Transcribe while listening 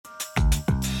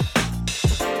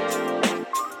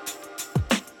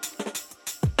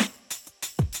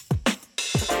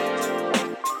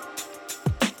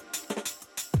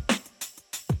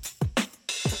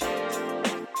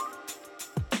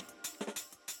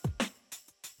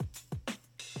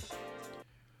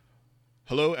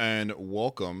Hello and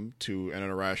welcome to an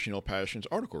Irrational Passions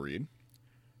article read.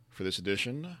 For this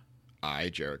edition, I,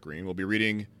 Jarrett Green, will be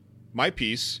reading my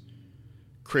piece,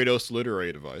 Kratos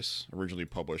Literary Device, originally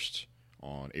published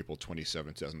on April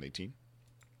 27, 2018.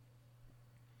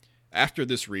 After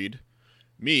this read,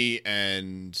 me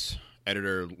and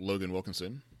editor Logan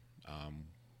Wilkinson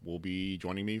will be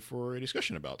joining me for a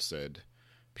discussion about said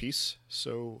piece,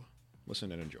 so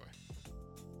listen and enjoy.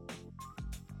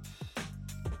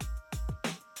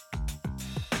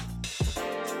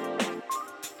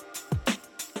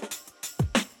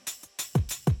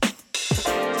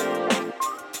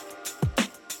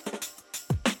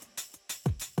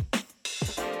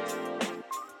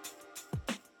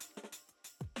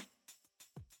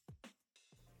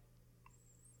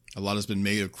 A lot has been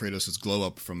made of Kratos'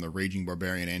 glow-up from the raging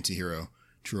barbarian anti-hero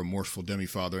to remorseful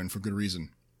demi-father, and for good reason.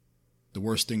 The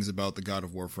worst things about the God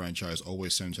of War franchise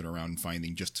always centered around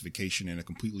finding justification in a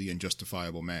completely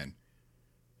unjustifiable man.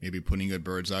 Maybe putting a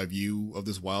bird's-eye view of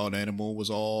this wild animal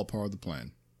was all part of the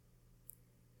plan.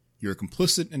 You're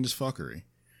complicit in this fuckery,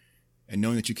 and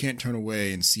knowing that you can't turn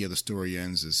away and see how the story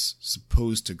ends is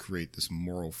supposed to create this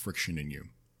moral friction in you.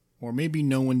 Or maybe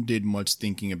no one did much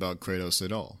thinking about Kratos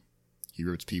at all. He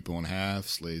rips people in half,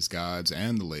 slays gods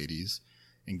and the ladies,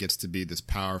 and gets to be this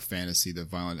power fantasy that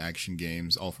violent action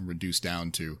games often reduce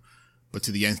down to, but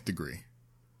to the nth degree.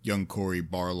 Young Cory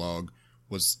Barlog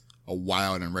was a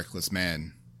wild and reckless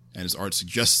man, and his art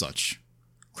suggests such.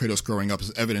 Kratos growing up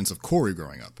is evidence of Cory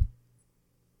growing up.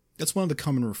 That's one of the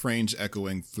common refrains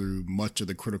echoing through much of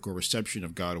the critical reception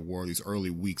of God of War these early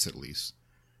weeks at least.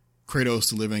 Kratos,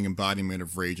 the living embodiment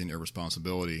of rage and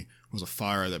irresponsibility, was a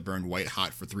fire that burned white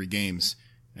hot for 3 games,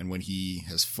 and when he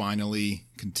is finally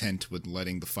content with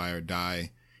letting the fire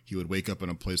die, he would wake up in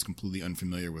a place completely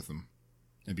unfamiliar with him,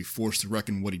 and be forced to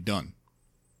reckon what he'd done.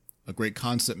 A great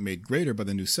concept made greater by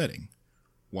the new setting,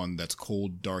 one that's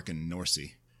cold, dark, and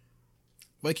Norsey.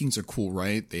 Vikings are cool,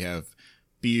 right? They have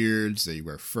beards, they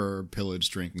wear fur, pillage,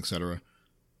 drink, etc.,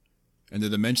 and the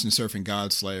dimension-surfing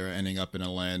Godslayer ending up in a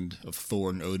land of Thor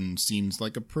and Odin seems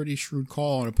like a pretty shrewd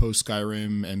call on a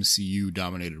post-Skyrim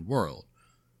MCU-dominated world.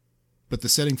 But the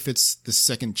setting fits the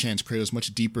second chance Kratos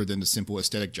much deeper than the simple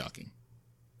aesthetic jockeying.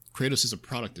 Kratos is a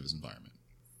product of his environment.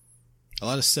 A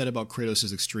lot is said about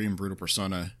Kratos' extreme brutal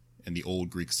persona in the old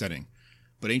Greek setting,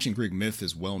 but ancient Greek myth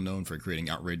is well known for creating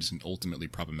outrageous and ultimately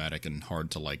problematic and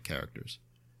hard-to-like characters.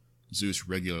 Zeus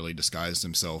regularly disguised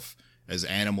himself as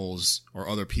animals or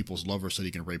other people's lovers so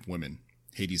he can rape women.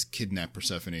 Hades kidnapped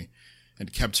Persephone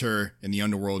and kept her in the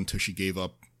underworld until she gave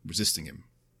up resisting him.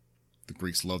 The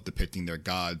Greeks loved depicting their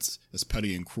gods as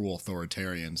petty and cruel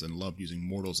authoritarians and loved using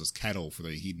mortals as cattle for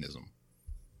their hedonism.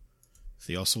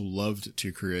 They also loved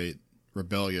to create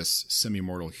rebellious,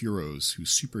 semi-mortal heroes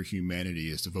whose superhumanity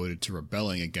is devoted to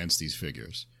rebelling against these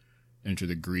figures. Enter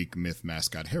the Greek myth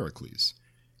mascot Heracles.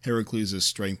 Heracles'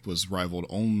 strength was rivaled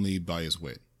only by his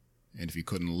wit. And if he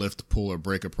couldn't lift, pull, or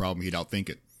break a problem, he'd outthink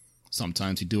it.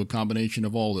 Sometimes he'd do a combination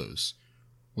of all those.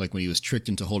 Like when he was tricked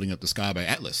into holding up the sky by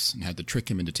Atlas and had to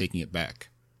trick him into taking it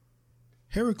back.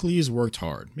 Heracles worked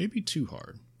hard, maybe too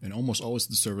hard, and almost always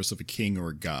at the service of a king or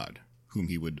a god, whom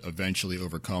he would eventually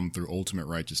overcome through ultimate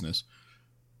righteousness.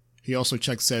 He also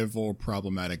checked several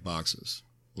problematic boxes,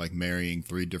 like marrying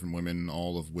 3 different women,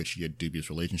 all of which he had dubious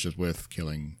relationships with,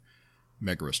 killing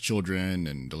Megaris children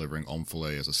and delivering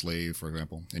Omphale as a slave, for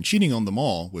example, and cheating on them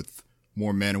all with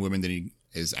more men and women than he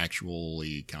is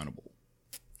actually accountable.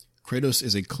 Kratos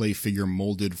is a clay figure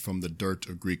molded from the dirt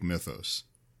of Greek mythos,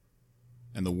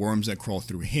 and the worms that crawl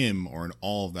through him are in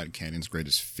all of that canon's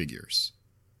greatest figures.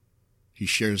 He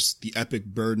shares the epic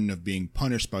burden of being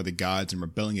punished by the gods and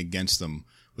rebelling against them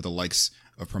with the likes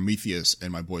of Prometheus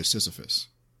and my boy Sisyphus.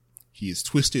 He is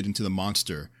twisted into the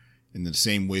monster in the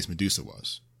same ways Medusa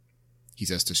was. He's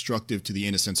as destructive to the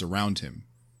innocents around him,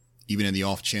 even in the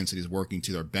off chance that he's working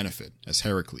to their benefit, as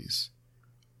Heracles.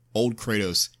 Old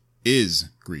Kratos is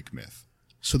Greek myth.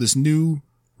 So this new,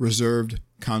 reserved,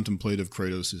 contemplative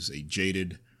Kratos is a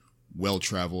jaded,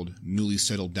 well-traveled, newly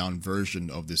settled down version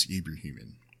of this Hebrew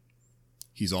human.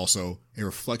 He's also a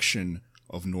reflection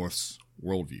of Norse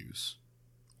worldviews.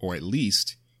 Or at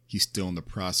least, he's still in the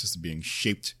process of being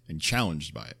shaped and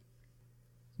challenged by it.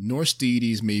 Norse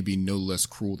deities may be no less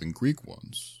cruel than Greek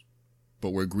ones, but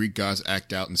where Greek gods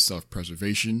act out in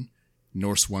self-preservation,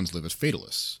 Norse ones live as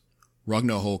fatalists.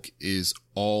 Ragnarok is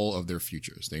all of their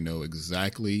futures. They know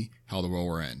exactly how the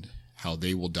war will end, how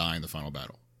they will die in the final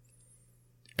battle.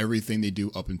 Everything they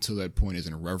do up until that point is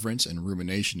in reverence and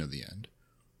rumination of the end,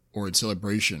 or in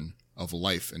celebration of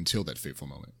life until that fateful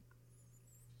moment.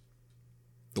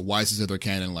 The wisest of their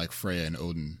canon, like Freya and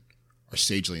Odin, are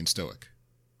sagely and stoic.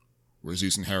 where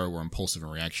Zeus and Hera were impulsive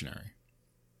and reactionary.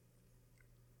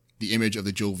 The image of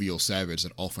the jovial savage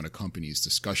that often accompanies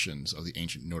discussions of the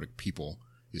ancient Nordic people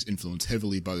is influenced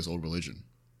heavily by this old religion.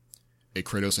 A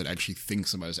Kratos that actually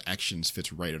thinks about his actions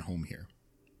fits right at home here.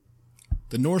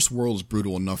 The Norse world is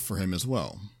brutal enough for him as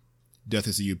well. Death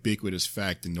is a ubiquitous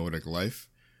fact in Nordic life,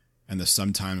 and the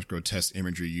sometimes grotesque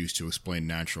imagery used to explain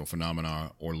natural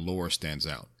phenomena or lore stands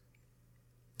out.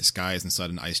 The sky is inside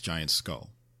an ice giant's skull.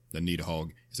 The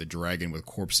Nidhogg is a dragon with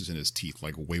corpses in his teeth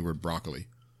like wayward broccoli.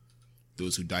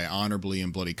 Those who die honorably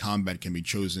in bloody combat can be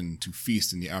chosen to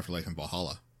feast in the afterlife in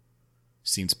Valhalla.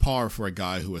 Seems par for a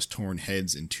guy who has torn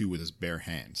heads in two with his bare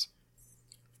hands.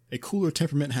 A cooler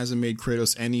temperament hasn't made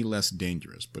Kratos any less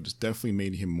dangerous, but it's definitely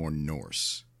made him more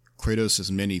Norse. Kratos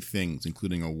has many things,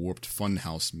 including a warped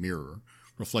funhouse mirror,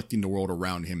 reflecting the world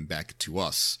around him back to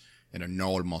us in a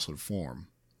gnarled, muscled form.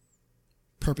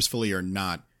 Purposefully or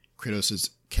not, Kratos'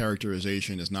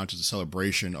 characterization is not just a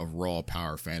celebration of raw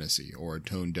power fantasy or a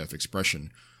tone-deaf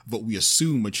expression of what we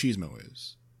assume machismo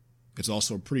is. It's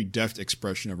also a pretty deft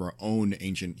expression of our own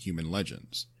ancient human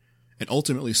legends, and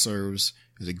ultimately serves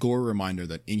as a gory reminder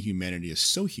that inhumanity is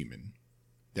so human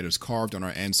that it was carved on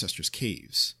our ancestors'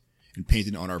 caves and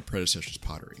painted on our predecessors'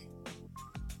 pottery.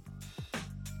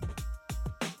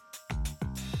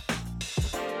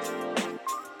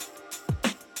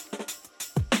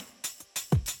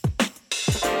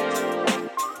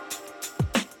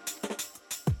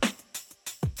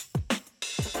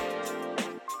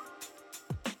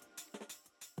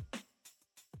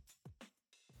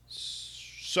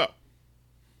 So,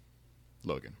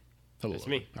 Logan. Hello. It's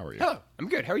me. How are you? Hello. I'm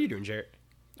good. How are you doing, Jarrett?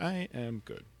 I am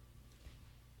good.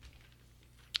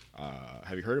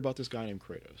 Have you heard about this guy named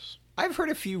Kratos? I've heard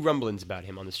a few rumblings about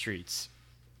him on the streets.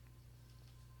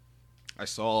 I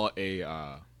saw a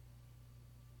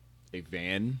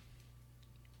van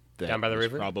that Down by the was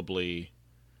river? probably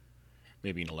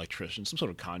maybe an electrician, some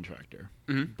sort of contractor,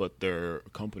 but their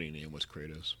company name was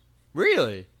Kratos.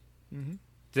 Really? Mm-hmm. Did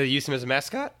they use him as a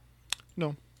mascot?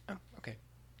 No, Oh, okay.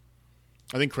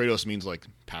 I think Kratos means like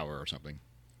power or something.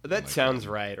 That Like sounds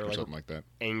that, right. Or like something like that.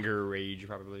 anger, rage,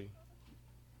 probably.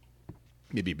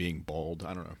 Maybe being bald.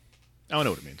 I don't know. I don't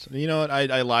know what it means. You know what?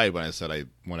 I lied when I said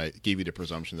when I gave you the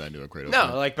presumption that I knew what Kratos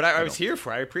meant. No, but I was here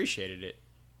for it. I appreciated it.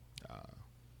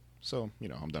 So,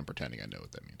 I'm done pretending I know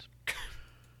what that means.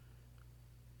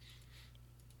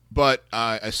 But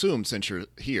I assume since you're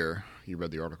here, you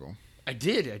read the article. I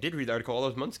did read the article all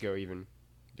those months ago, even.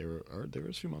 There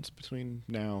was a few months between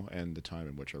now and the time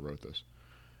in which I wrote this.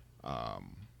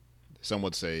 Some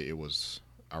would say it was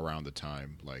around the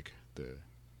time like the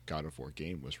God of War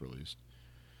game was released,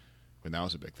 when that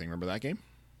was a big thing. Remember that game?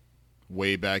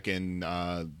 Way back in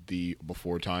the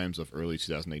before times of early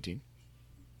 2018.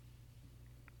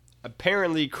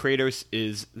 Apparently, Kratos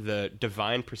is the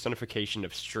divine personification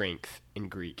of strength in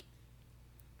Greek.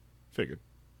 Figured.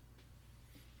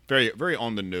 Very, very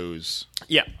on the nose.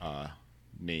 Yeah.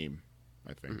 Name,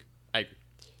 I think. I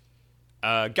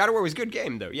agree. God of War was a good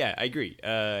game, though. Yeah, I agree.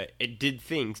 It did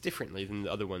things differently than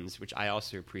the other ones, which I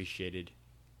also appreciated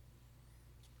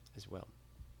as well.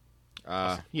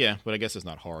 Yeah, but I guess it's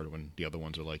not hard when the other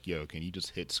ones are like, "Yo, can you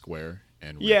just hit square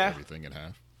and rip Yeah. everything in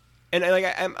half?" And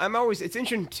I'm always, it's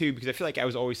interesting too, because I feel like I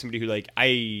was always somebody who, like,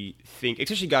 I think,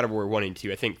 especially God of War 1 and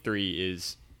 2, I think 3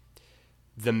 is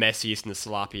the messiest and the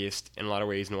sloppiest in a lot of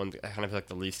ways, and the one that I kind of feel like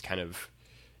the least kind of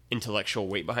intellectual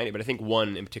weight behind it. But I think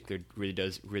 1 in particular really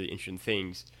does really interesting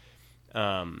things.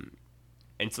 And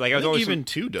so, like, I was always even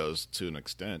 2 does to an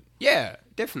extent. Yeah,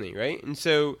 definitely, right? And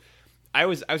so I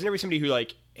was never somebody who,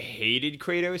 like, hated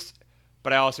Kratos,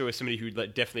 but I also was somebody who,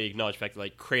 like, definitely acknowledged the fact that,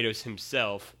 like, Kratos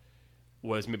himself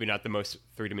was maybe not the most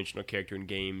three-dimensional character in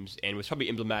games, and was probably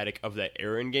emblematic of that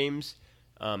era in games,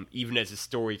 even as the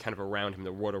story kind of around him,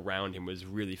 the world around him, was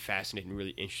really fascinating,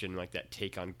 really interesting, like, that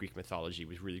take on Greek mythology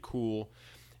was really cool.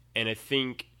 And I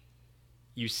think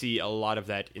you see a lot of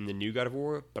that in the new God of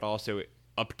War, but also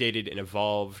updated and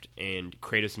evolved, and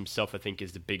Kratos himself, I think,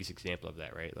 is the biggest example of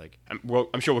that, right? Like,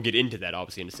 I'm sure we'll get into that,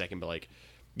 obviously, in a second, but, like,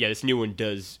 yeah, this new one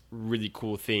does really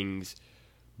cool things,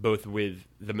 both with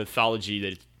the mythology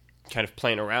that it's kind of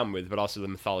playing around with, but also the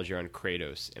mythology around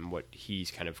Kratos and what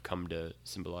he's kind of come to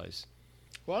symbolize.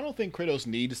 Well, I don't think Kratos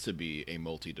needs to be a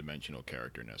multi-dimensional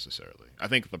character necessarily. I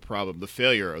think the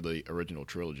failure of the original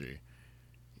trilogy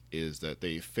is that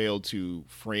they failed to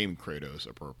frame Kratos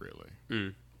appropriately.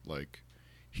 Like,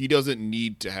 he doesn't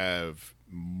need to have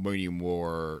many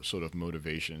more sort of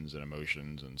motivations and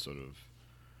emotions and sort of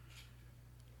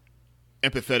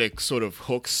empathetic sort of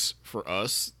hooks for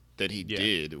us that he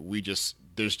did.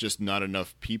 There's just not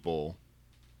enough people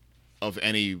of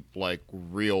any like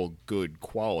real good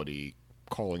quality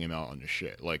calling him out on the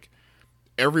shit. Like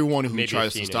everyone who Maybe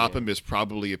tries to Athena, stop yeah. him is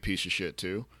probably a piece of shit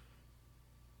too.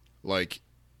 Like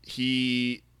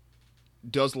he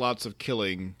does lots of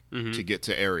killing to get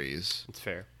to Ares, It's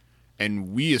fair.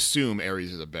 and we assume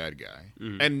Ares is a bad guy.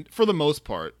 Mm-hmm. And for the most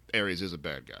part, Ares is a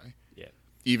bad guy. Yeah.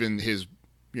 Even his,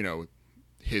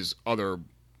 his other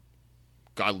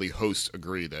godly hosts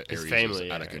agree that His Ares family,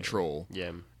 is out of control.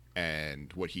 Yeah.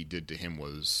 And what he did to him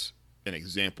was an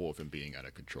example of him being out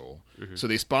of control. Mm-hmm. So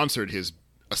they sponsored his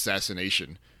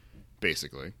assassination,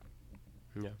 basically.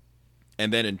 Yeah.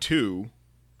 And then in 2,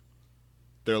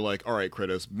 they're like, all right,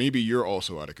 Kratos, maybe you're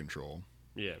also out of control,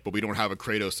 Yeah. but we don't have a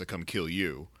Kratos to come kill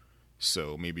you,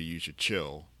 so maybe you should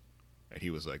chill. And he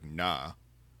was like, nah.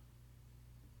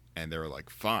 And they were like,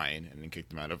 fine, and then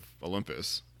kicked him out of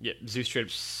Olympus. Yeah. Zeus straight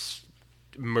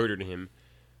up murdered him.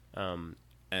 And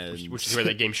Which is where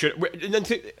that game should. And then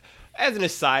as an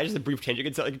aside, just a brief tangent,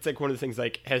 it's like one of the things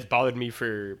like has bothered me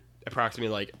for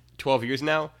approximately like 12 years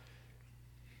now.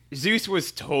 Zeus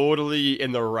was totally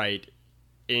in the right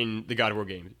in the God of War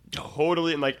game.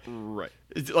 Totally, and like right.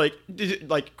 it's like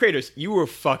Kratos, you were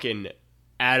fucking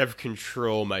out of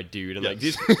control, my dude. And like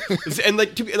Yes. Zeus, and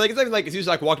like to be, like it's not like Zeus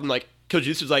like walked in like killed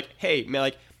Zeus was like, hey man,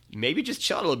 like maybe just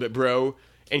chill out a little bit, bro.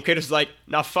 And Kratos is like,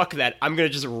 nah, fuck that. I'm gonna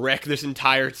just wreck this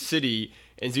entire city.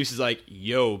 And Zeus is like,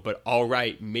 yo, but all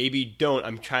right, maybe don't.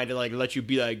 I'm trying to like let you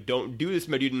be like, don't do this,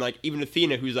 my dude. And like even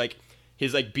Athena, who's like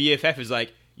his like BFF, is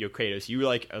like, yo, Kratos, you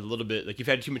like a little bit like you've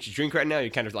had too much to drink right now. You're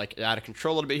kind of like out of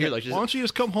control a little bit here. Like, just, Why don't you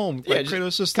just come home? Yeah, Like, just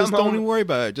Kratos, just come don't home, even worry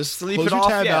about it. Just sleep close it your off,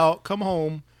 tab yeah. out, come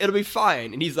home. it'll be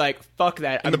fine. And he's like, fuck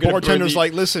that. And I'm the gonna burn bartender's the-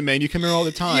 like, listen, man, you come here all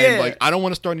the time. Yeah. Like, I don't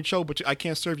want to start any show, but I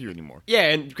can't serve you anymore. yeah,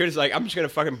 and Kratos is like, I'm just gonna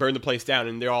fucking burn the place down.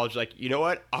 And they're all just like, you know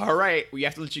what? All right, we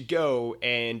have to let you go.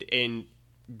 And in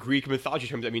Greek mythology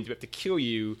terms, that means we have to kill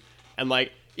you. And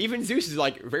like, even Zeus is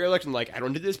like very reluctant, like, I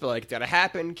don't do this, but like, it's gotta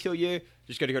happen, kill you.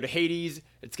 Just gotta go to Hades.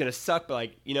 It's gonna suck, but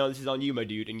like, this is on you, my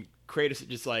dude. And Kratos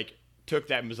just like took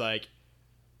that and was like,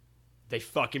 they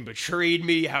fucking betrayed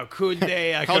me. How could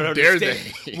they? I How don't dare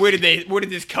understand. they? Where did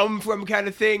this come from? Kind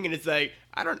of thing. And it's like,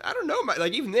 I don't know.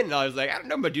 Like even then, I was like, I don't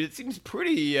know, my dude. It seems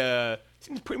pretty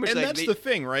much And like that's the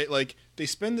thing, right? Like, they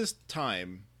spend this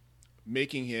time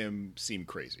making him seem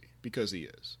crazy, because he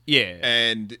is. yeah.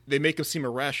 And they make him seem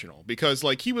irrational, because,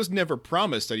 like, he was never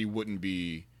promised that he wouldn't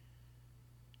be...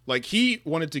 Like, he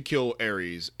wanted to kill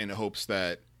Ares in hopes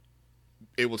that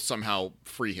it would somehow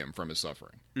free him from his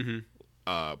suffering. Mm-hmm.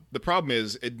 The problem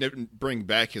is, it didn't bring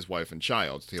back his wife and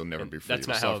child, so he'll never be free That's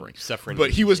from not how suffering. suffering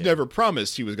But is, he was yeah. never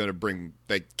promised he was going to bring...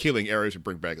 That killing Ares would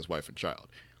bring back his wife and child.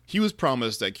 He was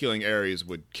promised that killing Ares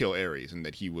would kill Ares, and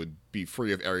that he would be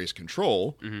free of Ares'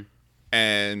 control,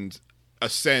 and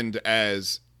ascend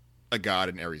as a god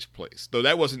in Ares' place. Though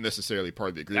that wasn't necessarily part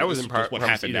of the agreement. That wasn't This part was what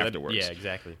promised happened either. afterwards. Yeah,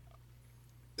 exactly.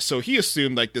 So he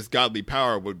assumed like this godly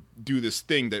power would do this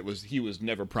thing that he was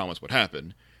never promised would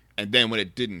happen. And then when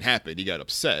it didn't happen, he got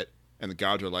upset. And the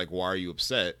gods were like, why are you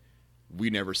upset? We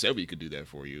never said we could do that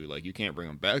for you. Like, you can't bring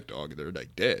them back, dog. They're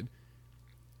like dead.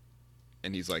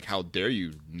 And he's like, how dare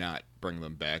you not bring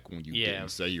them back when you Yeah. didn't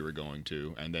say you were going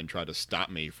to, and then try to stop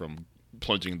me from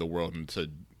plunging the world into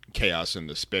chaos and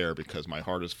despair, because my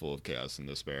heart is full of chaos and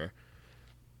despair.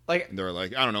 Like, And they're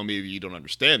like, I don't know, maybe you don't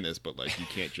understand this, but like, you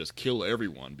can't just kill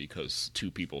everyone because 2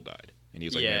 people died. And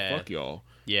he's like, Yeah. man, fuck y'all.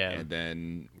 yeah. And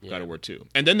then Yeah. God of War 2.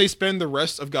 And then they spend the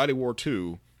rest of God of War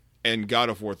 2 and God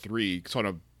of War 3 sort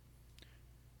of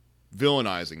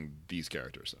villainizing these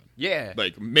characters. Then. yeah.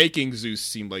 Like, making Zeus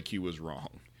seem like he was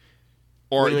wrong.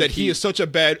 Or When that he he- is such a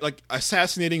bad... Like,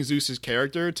 assassinating Zeus's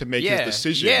character to make Yeah, his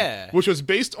decision. yeah. Which was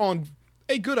based on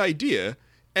a good idea.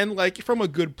 And, like, from a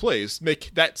good place,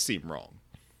 make that seem wrong.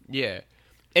 Yeah,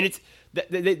 and it's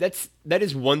that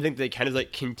is one thing that they kind of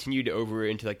like continued over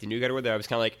into like the new God of War. That I was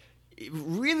kind of like,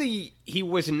 really, he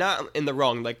was not in the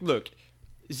wrong. Like, look,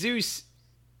 Zeus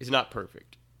is not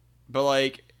perfect, but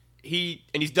like he's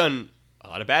done a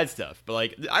lot of bad stuff. But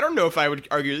like, I don't know if I would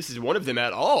argue this is one of them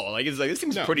at all. Like, it's like this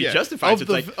seems No, pretty yeah. justified. So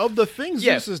it's like, Of the things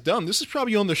Yeah. Zeus has done, this is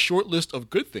probably on the short list of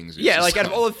good things Zeus yeah, has like out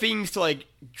of done. all the things to like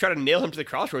try to nail him to the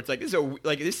crossroads, like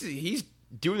he's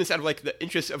doing this out of like the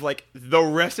interest of like the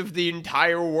rest of the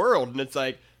entire world, and it's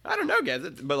like, I don't know, guys,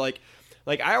 but like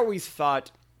I always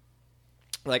thought,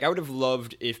 like, I would have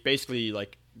loved if basically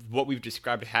like what we've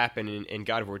described happen in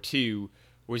God of War 2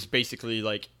 was basically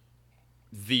like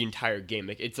the entire game.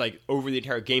 Like, it's like over the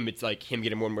entire game, it's like him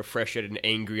getting more and more frustrated and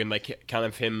angry, and like kind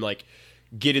of him like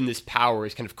getting this power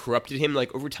has kind of corrupted him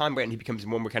like over time, right? And he becomes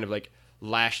more and more kind of like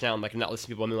lashed out and like not listening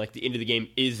to people. And then like the end of the game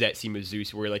is that scene with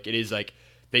Zeus where like it is like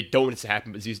they don't want it to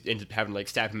happen, but Zeus ends up having to like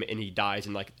stab him and he dies,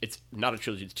 and like it's not a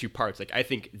trilogy, it's 2 parts. Like I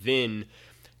think then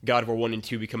God of War 1 and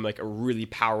 2 become like a really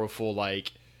powerful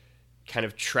like kind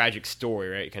of tragic story,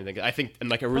 right? Kind of thing. I think and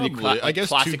like a really I guess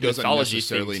classic 2 doesn't mythology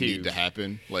necessarily thing too. need to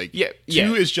happen. Like 2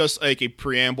 yeah. is just like a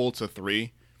preamble to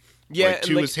 3. Yeah, like,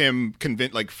 2 like, is him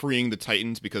like freeing the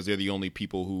Titans because they're the only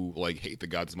people who like hate the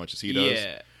gods as much as he does.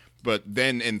 Yeah. But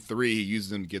then in 3 he uses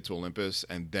them to get to Olympus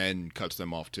and then cuts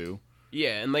them off too.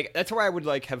 Yeah, and like that's where I would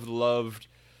like have loved,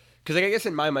 because like I guess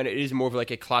in my mind it is more of like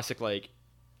a classic like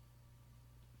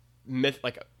myth,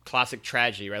 like a classic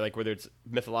tragedy, right? Like whether it's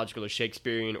mythological or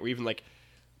Shakespearean or even like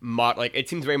like it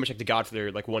seems very much like The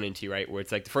Godfather like 1 and 2, right? Where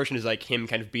it's like the first one is like him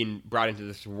kind of being brought into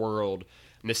this world,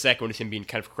 and the second one is him being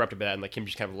kind of corrupted by that, and like him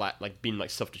just kind of like being like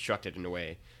self-destructed in a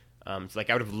way. So like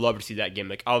I would have loved to see that game.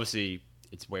 Like obviously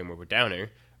it's way more of a downer,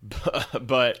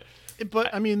 but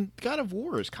I mean, God of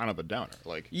War is kind of a downer.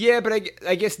 Like, yeah, but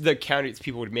I guess the counter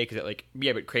people would make is that like,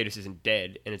 yeah, but Kratos isn't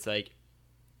dead, and it's like,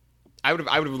 I would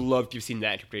have loved to have seen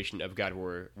that interpretation of God of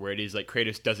War, where it is like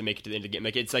Kratos doesn't make it to the end of the game,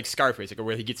 like it's like Scarface, like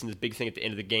where he gets in this big thing at the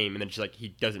end of the game, and then just like he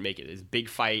doesn't make it, this big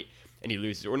fight, and he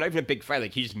loses, or not even a big fight,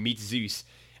 like he just meets Zeus,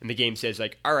 and the game says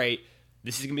like, all right,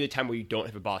 this is gonna be the time where you don't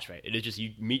have a boss fight. It is just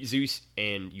you meet Zeus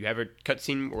and you have a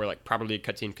cutscene, or like probably a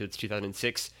cutscene because it's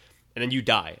 2006. And then you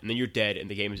die, and then you're dead, and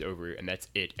the game is over, and that's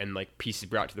it. And like peace is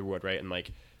brought to the world, right? And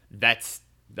like that's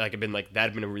like I've been like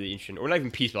that'd been a really interesting, or not even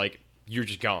peace, but like you're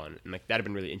just gone, and like that'd have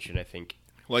been really interesting, I think.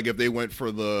 Like if they went for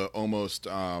the almost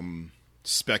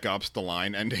Spec Ops The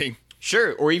Line ending.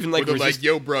 Sure, or even like like,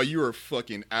 yo, bro, you were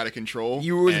fucking out of control.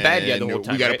 You were the bad guy the whole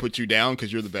time. We got to right? put you down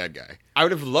because you're the bad guy. I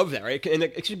would have loved that, right? And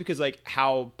especially because like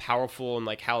how powerful and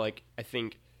like how like I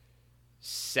think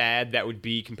sad that would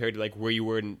be compared to like where you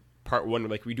were in Part 1, where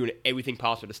like we're doing everything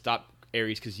possible to stop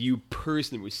Ares because you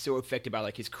personally was so affected by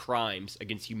like his crimes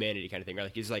against humanity, kind of thing, right?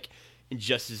 Like his like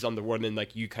injustices on the world, and then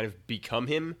like you kind of become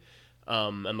him.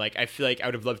 And like I feel like I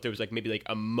would have loved if there was like maybe like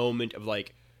a moment of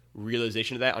like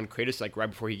realization of that on Kratos, like right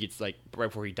before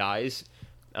he dies.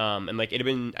 And like it'd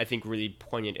have been, I think, really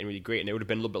poignant and really great, and it would have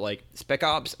been a little bit like Spec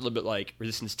Ops, a little bit like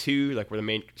Resistance 2, like where the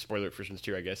main spoiler for Resistance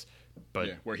 2, I guess. But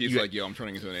yeah, where he's like, yo, I'm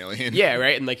turning into an alien. Yeah,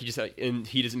 right. And like he just and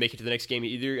he doesn't make it to the next game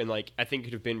either. And like I think it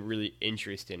would have been really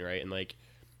interesting, right? And like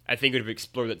I think it would have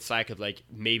explored that side of like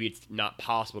maybe it's not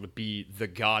possible to be the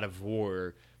God of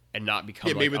War and not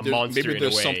become like a monster. Maybe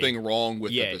there's in a way. something wrong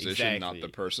with the position, exactly. not the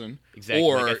person. Exactly.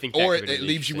 Or like, I think or it really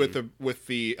leaves you with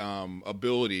the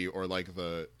ability or like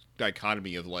the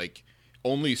dichotomy of like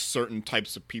only certain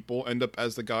types of people end up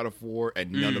as the God of War,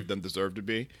 and none of them deserve to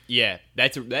be. Yeah,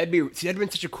 that'd been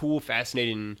such a cool,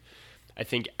 fascinating, I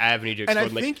think, avenue to explore.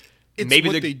 And I think it's maybe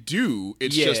what they do.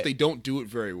 It's just they don't do it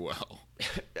very well.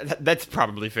 That's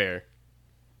probably fair.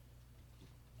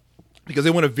 Because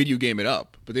they want to video game it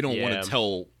up, but they don't want Yeah. to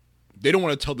tell. They don't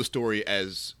want to tell the story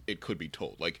as it could be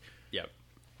told. Like, Yep.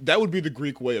 that would be the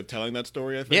Greek way of telling that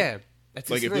story. I think. Yeah, that's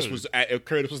like insane. if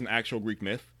Kratos was an actual Greek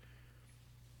myth,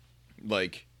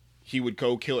 like he would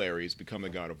go kill Ares, become the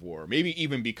God of War, maybe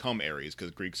even become Ares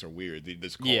because Greeks are weird. They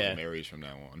just call him Ares from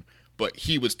now on. But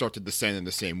he would start to descend in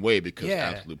the same way because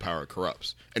absolute power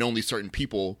corrupts, and only certain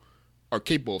people are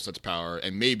capable of such power.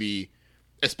 And maybe,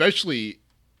 especially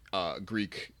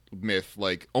Greek myth,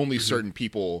 like only certain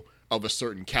people of a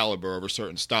certain caliber, of a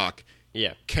certain stock,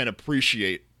 can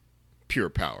appreciate pure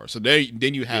power. So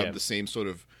then you have the same sort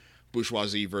of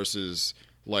bourgeoisie versus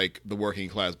like the working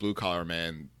class blue collar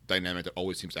man dynamic that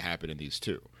always seems to happen in these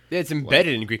two. Yeah, it's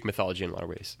embedded in Greek mythology in a lot of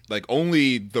ways. Like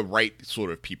only the right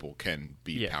sort of people can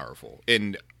be powerful,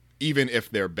 and even if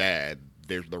they're bad,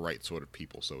 they're the right sort of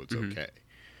people, so it's okay.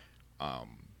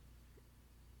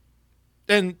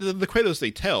 And the Kratos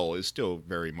they tell is still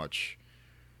very much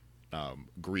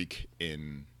Greek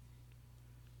in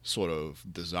sort of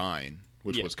design,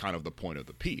 which was kind of the point of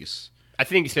the piece. I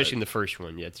think especially in the first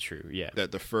one, it's true. Yeah,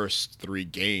 that the first 3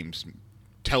 games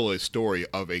tell a story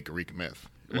of a Greek myth,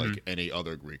 like any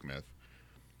other Greek myth.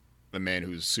 The man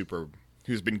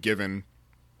who's been given,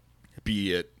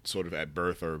 be it sort of at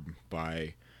birth or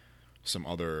by some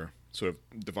other sort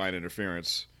of divine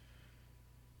interference,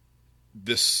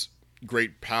 this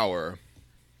great power,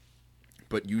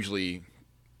 but usually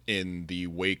in the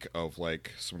wake of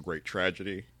like some great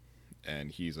tragedy,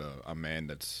 and he's a man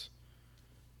that's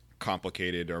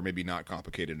complicated or maybe not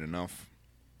complicated enough.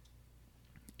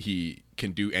 He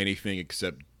can do anything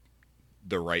except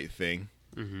the right thing.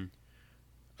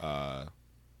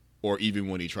 Or even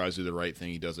when he tries to do the right thing,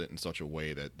 he does it in such a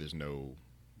way that there's no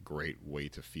great way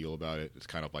to feel about it. It's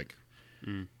kind of like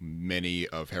many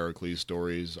of Heracles'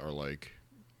 stories are like,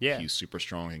 he's super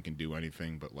strong and can do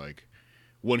anything, but like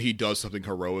when he does something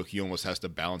heroic, he almost has to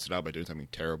balance it out by doing something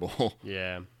terrible.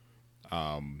 Yeah.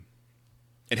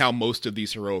 And how most of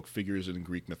these heroic figures in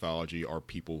Greek mythology are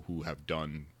people who have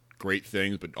done great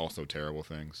things, but also terrible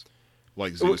things.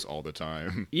 Like Zeus all the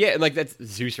time. Yeah, and like that's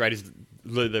Zeus, right? Is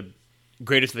the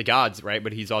greatest of the gods, right?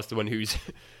 But he's also the one who's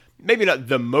maybe not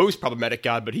the most problematic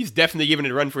god, but he's definitely giving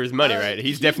it a run for his money, right?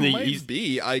 He's definitely might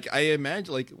be. I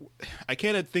imagine, like, I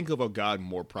can't think of a god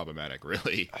more problematic,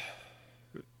 really.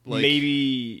 Like,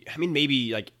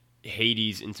 maybe like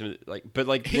Hades and some but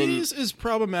like Hades is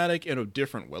problematic in a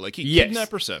different way. Like he kidnapped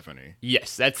Persephone.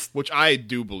 Yes, that's which I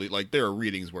do believe. Like there are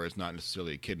readings where it's not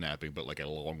necessarily a kidnapping, but like a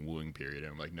long wooing period.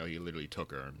 And I'm like, no, he literally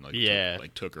took her.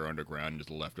 And, took her underground and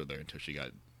just left her there until she got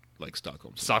like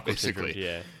Stockholm syndrome,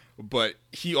 yeah. But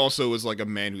he also is like a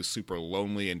man who's super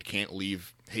lonely and can't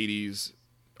leave Hades,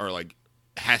 or like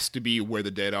has to be where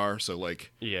the dead are. So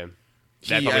like he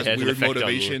has weird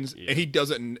motivations, and he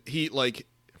doesn't. He like.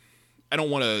 I don't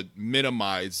want to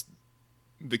minimize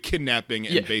the kidnapping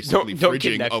and basically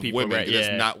fridging of people, women right?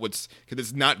 because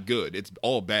it's not good. It's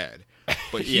all bad.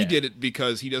 But he did it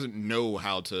because he doesn't know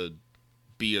how to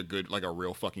be a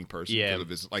real fucking person because of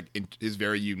his his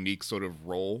very unique sort of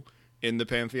role in the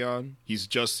pantheon. He's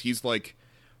like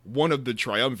one of the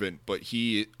triumvirate, but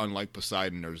he, unlike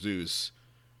Poseidon or Zeus,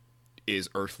 is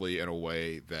earthly in a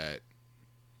way that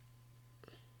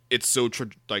it's so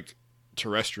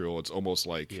terrestrial. It's almost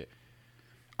like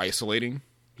isolating.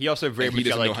 He also very much he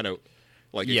doesn't know how to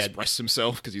express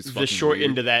himself because he's the short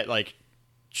weird. end of that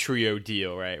trio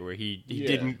deal, right? Where he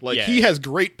didn't he has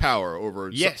great power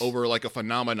over like a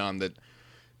phenomenon that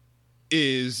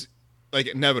is like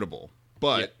inevitable,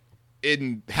 but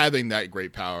in having that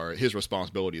great power, his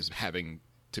responsibility is having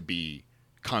to be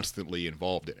constantly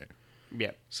involved in it.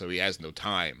 Yeah. So he has no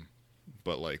time,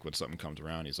 but like when something comes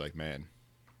around, he's like, man,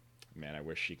 I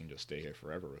wish she can just stay here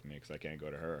forever with me because I can't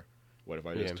go to her. What if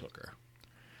I just took her?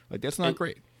 Like, that's not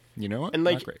great. You know what? And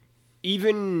like, not great.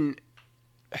 Even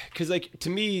because like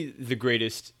to me, the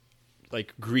greatest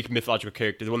like Greek mythological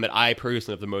character, the one that I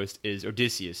personally love the most, is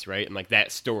Odysseus, right? And like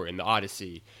that story in the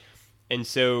Odyssey. And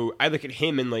so I look at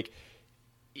him and like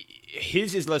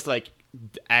his is less like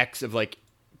acts of like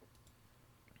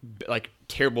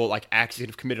terrible like acts that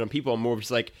have committed on people, and more just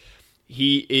like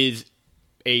he is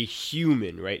a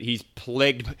human, right? He's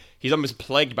almost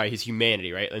plagued by his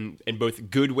humanity, right? And in both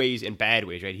good ways and bad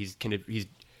ways, right? He's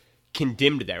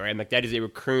condemned to that, right? And like that is a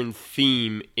recurrent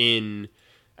theme in,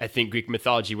 I think, Greek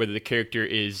mythology, whether the character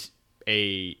is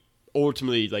a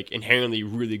ultimately like inherently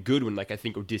really good one, like I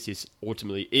think Odysseus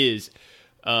ultimately is,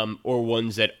 or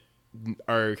ones that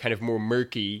are kind of more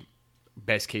murky,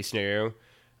 best case scenario,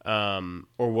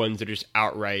 or ones that are just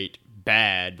outright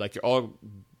bad. Like they're all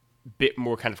bit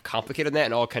more kind of complicated than that,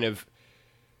 and all kind of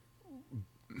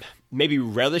maybe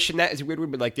relish in that is a weird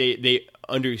word, but like they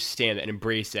understand that and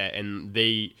embrace that, and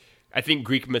I think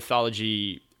Greek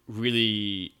mythology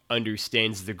really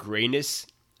understands the grayness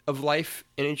of life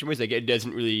in ancient ways. Like it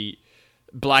doesn't really,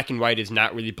 black and white is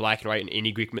not really black and white in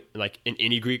any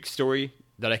Greek story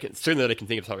that I can think of off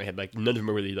the top of my head. Like none of them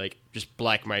are really like just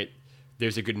black and white.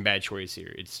 There's a good and bad choice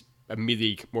here. It's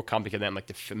immediately more complicated than that. Like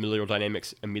the familial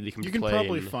dynamics immediately come to play. You can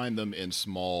probably find them in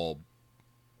small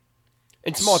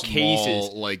cases,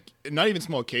 like not even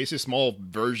small cases, small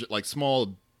version, like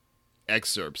small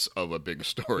excerpts of a bigger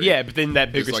story. Yeah, but then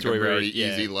that bigger story, a very right?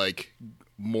 easy like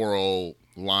moral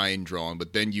line drawn,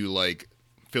 but then you like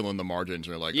fill in the margins and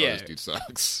you're like, oh, this dude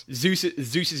sucks. Zeus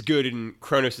is good and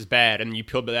Kronos is bad, and you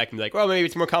peel back and be like, well, maybe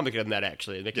it's more complicated than that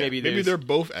actually. Like maybe they're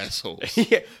both assholes.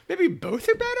 Yeah, maybe both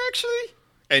are bad actually.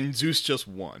 And Zeus just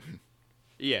won.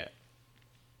 Yeah.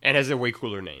 And has a way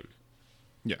cooler name.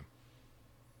 Yeah.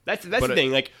 That's the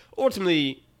thing. Like,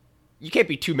 ultimately, you can't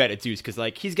be too mad at Zeus because,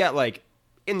 like, he's got, like,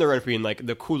 in the run for being, like,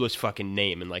 the coolest fucking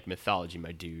name in, like, mythology,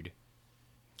 my dude.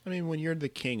 I mean, when you're the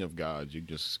king of gods, you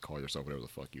just call yourself whatever the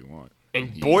fuck you want. And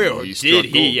he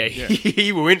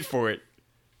went for it.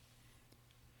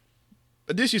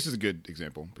 Odysseus is a good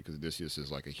example because Odysseus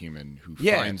is like a human who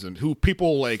finds him, who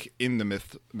people like in the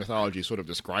mythology sort of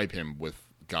describe him with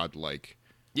godlike,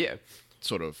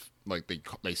 sort of like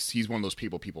he's one of those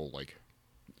people like,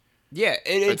 and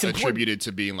it's attributed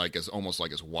to being like as almost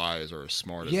like as wise or as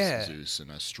smart as Zeus and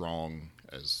as strong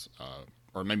as,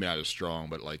 or maybe not as strong,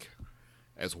 but like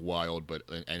as wild, but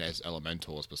and as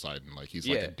elemental as Poseidon. Like he's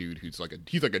like a dude he's like a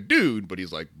dude, but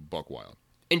he's like buck wild.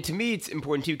 And to me, it's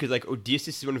important, too, because, like,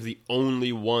 Odysseus is one of the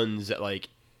only ones that, like,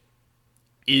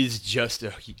 is just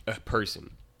a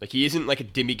person. Like, he isn't, like, a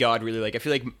demigod, really. Like, I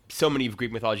feel like so many of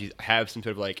Greek mythologies have some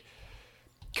sort of, like,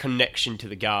 connection to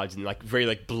the gods and, like, very,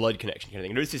 like, blood connection kind of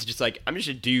thing. And Odysseus is just, like, I'm just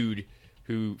a dude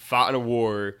who fought in a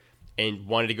war and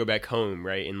wanted to go back home,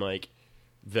 right? And like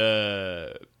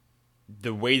the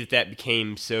way that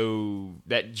became so,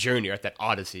 that journey, right, that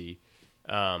odyssey,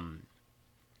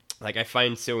 like I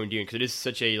find so endearing because it is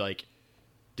such a like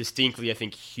distinctly, I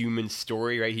think, human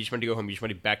story, right? He just wanted to go home. He just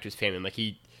wanted back to his family. And like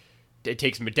it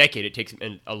takes him a decade. It takes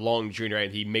him a long journey,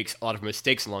 right? He makes a lot of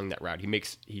mistakes along that route.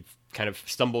 He kind of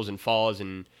stumbles and falls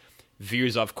and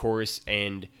veers off course.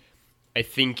 And I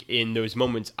think in those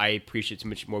moments, I appreciate it so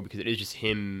much more because it is just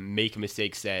him making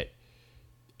mistakes that,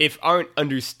 if aren't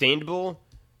understandable,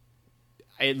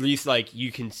 at least like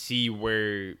you can see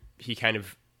where he kind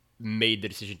of made the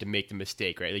decision to make the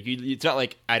mistake, right? Like it's not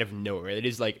like out of nowhere. Right? It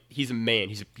is like he's a man,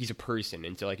 he's a person,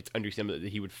 and so like it's understandable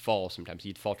that he would fall sometimes.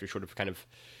 He'd falter short of kind of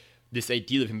this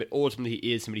ideal of him, but ultimately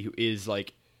he is somebody who is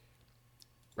like,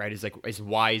 right, is like as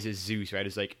wise as Zeus, right?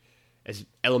 Is like as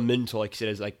elemental, like you said,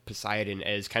 as like Poseidon,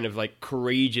 as kind of like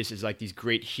courageous as like these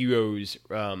great heroes,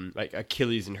 like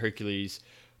Achilles and Hercules,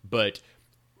 but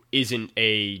isn't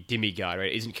a demigod,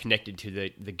 right? Isn't connected to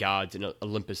the gods in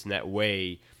Olympus in that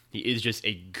way. He is just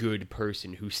a good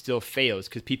person who still fails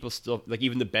because people still, like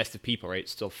even the best of people, right,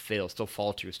 still fail, still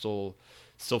falter, still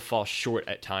fall short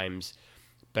at times.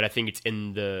 But I think it's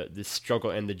in the struggle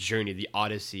and the journey, the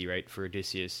odyssey, right, for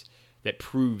Odysseus that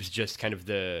proves just kind of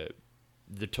the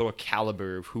total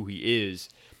caliber of who he is.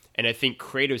 And I think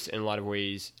Kratos, in a lot of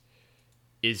ways,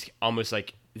 is almost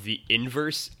like the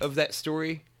inverse of that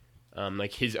story.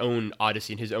 Like his own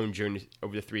odyssey and his own journey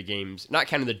over the 3 games. Not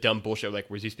kind of the dumb bullshit like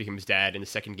where Zeus became his dad in the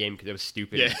second game because it was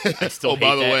stupid. Yeah. I still hate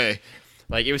by the that. way.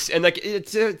 Like it was, and like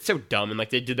it's so dumb. And like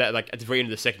they did that like at the very end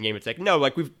of the second game. It's like, no,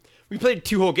 like we played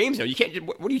 2 whole games now. You can't.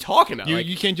 What are you talking about?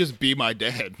 You can't just be my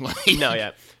dad. Like, no,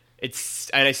 yeah. It's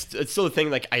still the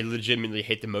thing like I legitimately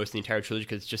hate the most in the entire trilogy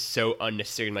because it's just so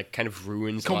unnecessary and like kind of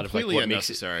ruins a lot of like what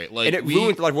unnecessary. Makes it, and it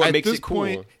ruins a lot of what makes it cool.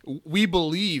 Point, we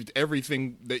believed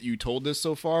everything that you told us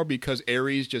so far because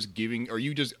Ares just giving, or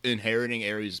you just inheriting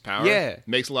Ares' power. Yeah,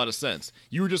 makes a lot of sense.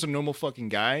 You were just a normal fucking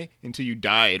guy until you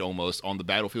died almost on the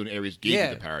battlefield, and Ares gave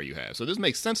you the power you have. So this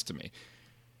makes sense to me.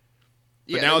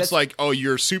 But now it's like, oh,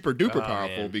 you're super duper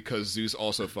powerful because Zeus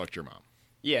also fucked your mom.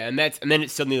 Yeah, and then it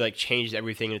suddenly like changed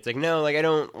everything, and it's like, no, like I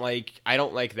don't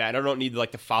like that. I don't need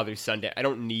like the father son. I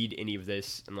don't need any of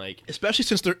this, and like especially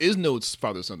since there is no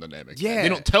father son dynamic. Yeah, they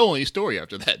don't tell any story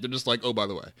after that. They're just like, oh, by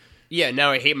the way. Yeah, now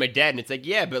I hate my dad, and it's like,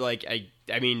 yeah, but like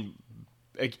I mean,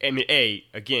 A,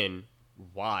 again,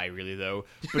 why really though?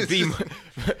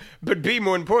 But B,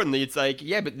 more importantly, it's like,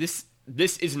 yeah, but this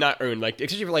is not earned. Like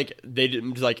especially if like they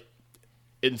didn't like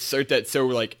insert that so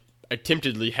like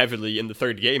attemptedly heavily in the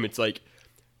third game. It's like,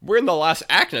 we're in the last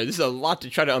act now. This is a lot to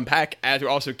try to unpack as we're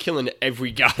also killing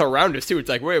every god around us too. It's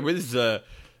like, wait, this is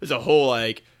a whole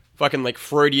like fucking like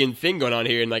Freudian thing going on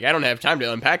here, and like I don't have time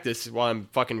to unpack this while I'm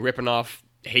fucking ripping off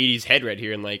Hades' head right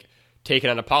here and like taking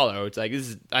on Apollo. It's like,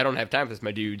 I don't have time for this,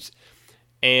 my dudes.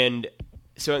 And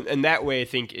so in that way, I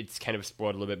think it's kind of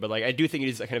spoiled a little bit, but like I do think it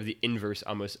is kind of the inverse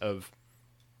almost of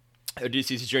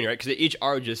Odysseus' journey, right? Because they each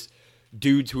are just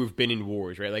dudes who have been in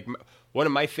wars, right? Like one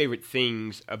of my favorite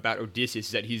things about Odysseus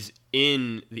is that he's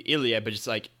in the Iliad, but just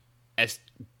like as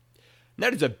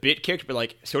not as a bit character, but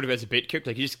like sort of as a bit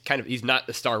character. Like he's not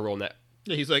the star role in that.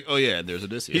 Yeah, he's like, oh yeah, there's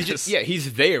Odysseus.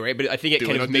 He's there, right? But I think it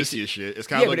doing kind of Odysseus makes shit. It's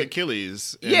kind of like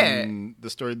Achilles. And the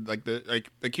story, like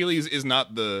Achilles is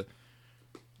not the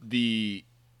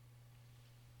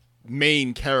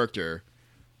main character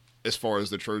as far as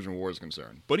the Trojan War is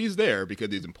concerned, but he's there because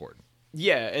he's important.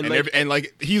 Yeah, and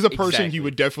he's a person you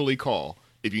would definitely call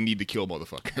if you need to kill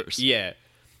motherfuckers. Yeah,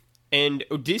 and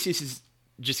Odysseus is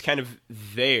just kind of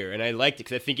there, and I liked it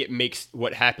because I think it makes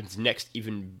what happens next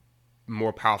even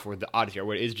more powerful with the Odyssey,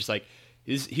 where it is just like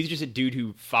he's just a dude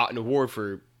who fought in a war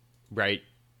for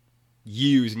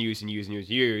years and years and years and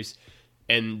years,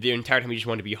 and the entire time he just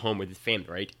wanted to be home with his family,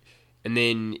 right? And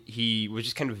then he was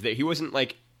just kind of there. He wasn't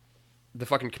like the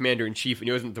fucking commander-in-chief, and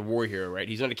he wasn't the war hero, right?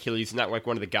 He's not Achilles. He's not like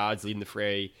one of the gods leading the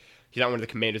fray. He's not one of the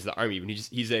commanders of the army even.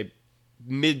 He's a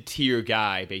mid-tier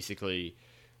guy, basically,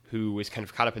 who was kind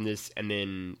of caught up in this and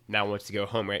then now wants to go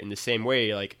home, right? In the same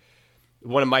way, like,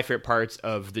 one of my favorite parts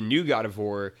of the new God of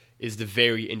War is the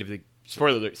very end of the...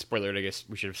 Spoiler alert, I guess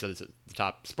we should have said this at the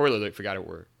top. Spoiler alert for God of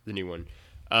War, the new one.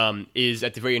 Is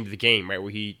at the very end of the game, right? Where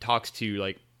he talks to,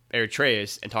 like,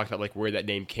 Eritreus and talks about, like, where that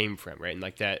name came from, right? And,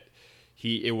 like, that...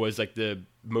 It was like the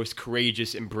most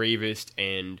courageous and bravest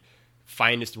and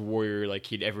finest warrior like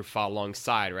he'd ever fought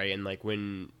alongside, right? And like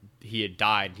when he had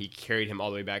died, he carried him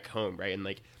all the way back home, right? And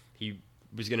like he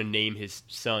was gonna name his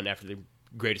son after the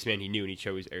greatest man he knew, and he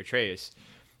chose Eritreus.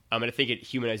 And I think it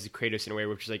humanizes Kratos in a way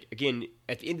which is like, again,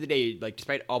 at the end of the day, like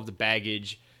despite all of the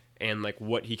baggage and like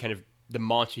what he kind of the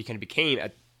monster he kind of became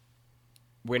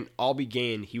when all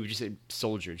began, he was just a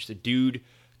soldier, just a dude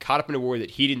caught up in a war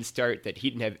that he didn't start, that he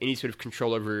didn't have any sort of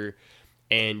control over,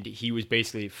 and he was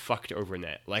basically fucked over in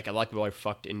that. Like a lot of people are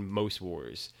fucked in most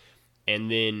wars.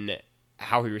 And then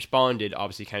how he responded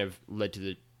obviously kind of led to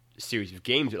the series of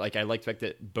games. But like I like the fact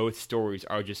that both stories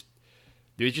are just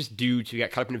there's just dudes who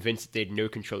got caught up in events that they had no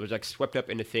control. It was like swept up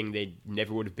in a thing they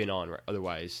never would have been on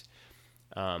otherwise.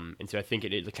 And so I think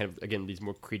it kind of again leads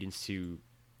more credence to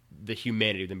the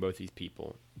humanity than both these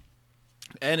people.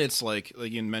 And it's like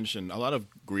you mentioned, a lot of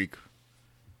Greek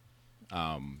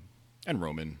and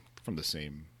Roman from the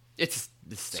same. It's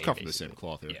the same. It's cut from the same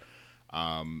cloth here.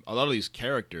 Yeah. A lot of these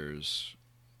characters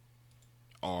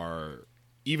are,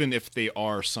 even if they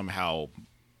are somehow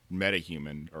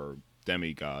metahuman or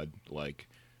demigod, like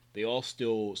they all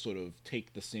still sort of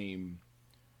take the same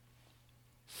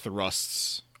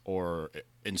thrusts or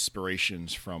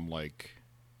inspirations from like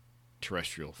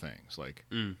terrestrial things. Like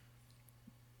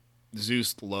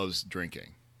Zeus loves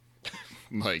drinking.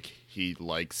 Like he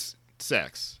likes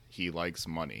sex. He likes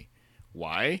money.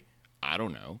 Why? I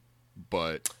don't know.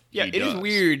 But yeah, it is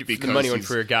weird for the money one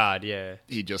for a god. Yeah,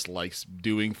 he just likes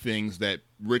doing things that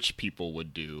rich people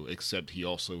would do. Except he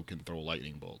also can throw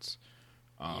lightning bolts.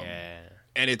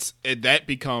 And that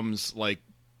becomes like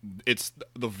it's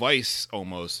the vice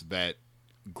almost that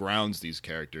grounds these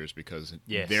characters because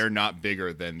they're not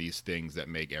bigger than these things that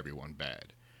make everyone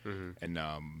bad. And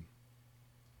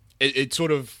it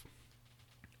sort of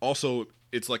also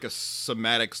it's like a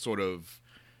somatic sort of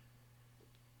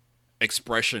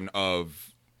expression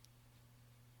of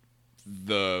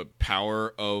the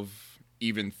power of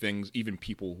even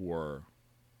people who are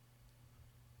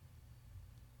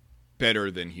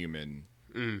better than human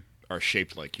are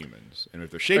shaped like humans. And if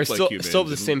they're shaped like humans still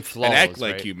the same flaws, and act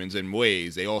like humans in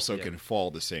ways, they also can fall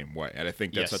the same way. And I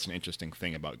think that's such an interesting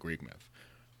thing about Greek myth.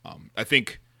 I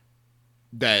think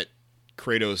that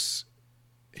Kratos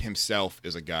himself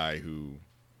is a guy who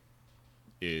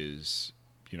is,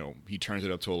 he turns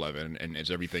it up to 11 and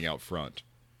is everything out front.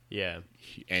 Yeah.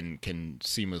 And can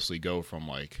seamlessly go from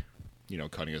like,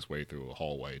 cutting his way through a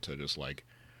hallway to just like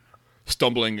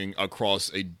stumbling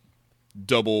across a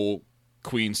double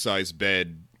queen-size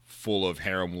bed full of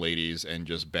harem ladies and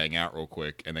just bang out real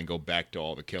quick and then go back to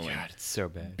all the killing. God, it's so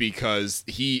bad. Because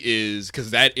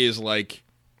that is like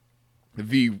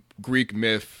the Greek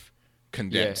myth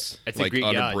condensed, like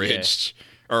unabridged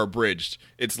or abridged.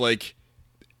 It's like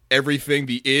everything,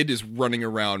 the id is running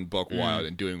around buck wild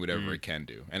and doing whatever it can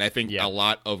do. And I think a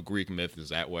lot of Greek myth is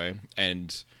that way.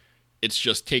 And it's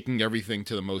just taking everything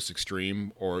to the most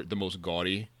extreme or the most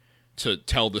gaudy to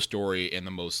tell the story in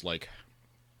the most like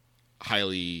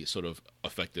highly sort of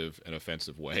effective and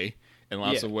offensive way in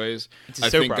lots of ways. I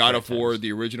think God of War,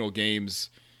 the original games,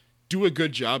 do a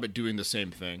good job at doing the same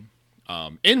thing.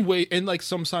 In like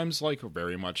sometimes like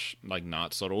very much like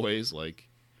not subtle ways, like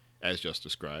as just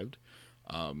described.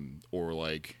 Or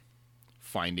like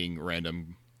finding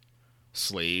random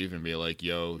slave and be like,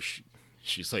 yo,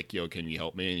 she's like, yo, can you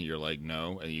help me? And you're like,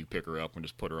 no. And you pick her up and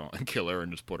just put her on and kill her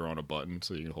and just put her on a button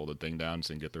so you can hold the thing down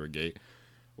so you can get through a gate.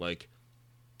 Like,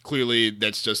 clearly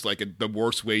that's just like the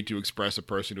worst way to express a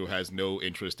person who has no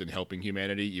interest in helping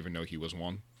humanity, even though he was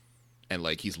one. And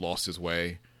like, he's lost his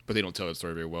way. But they don't tell that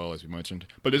story very well, as we mentioned.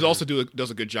 But it also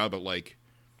does a good job at like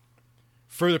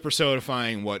further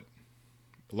personifying what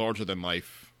larger than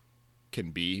life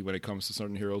can be when it comes to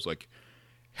certain heroes. Like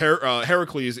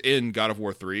Heracles in God of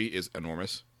War 3 is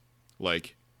enormous.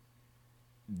 Like,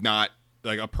 not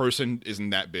like a person isn't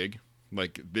that big.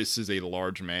 Like, this is a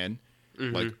large man,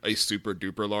 like a super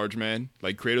duper large man.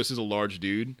 Like, Kratos is a large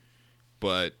dude,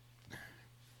 but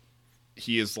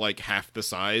he is like half the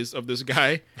size of this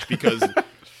guy because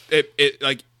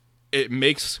it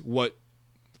makes what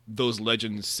those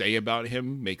legends say about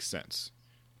him make sense.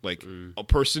 Like, a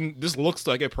person, this looks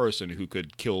like a person who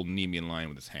could kill Nemean Lion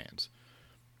with his hands.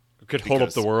 Could hold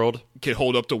up the world. Could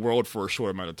hold up the world for a short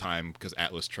amount of time because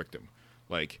Atlas tricked him.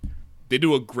 Like, they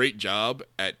do a great job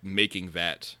at making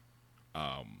that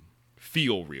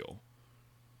feel real.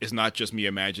 It's not just me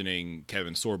imagining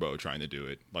Kevin Sorbo trying to do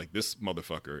it. Like, this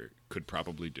motherfucker could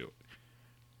probably do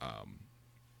it.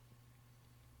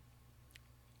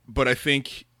 But I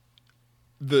think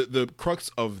the crux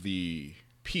of the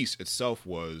piece itself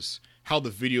was how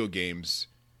the video games,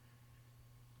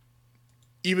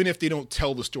 even if they don't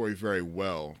tell the story very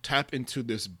well, tap into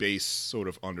this base sort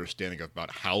of understanding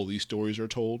about how these stories are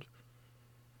told,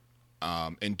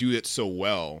 and do it so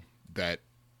well that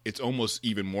it's almost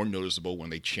even more noticeable when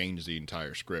they change the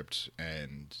entire script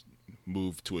and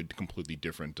move to a completely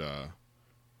different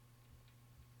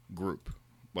group,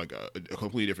 like a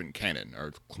completely different canon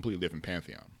or completely different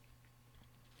pantheon.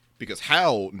 because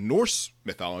how Norse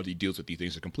mythology deals with these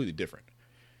things is completely different.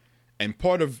 And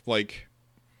part of like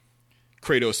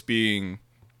Kratos being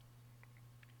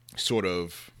sort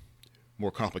of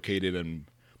more complicated and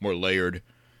more layered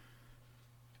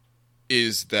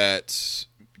is that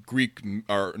Greek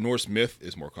or Norse myth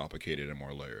is more complicated and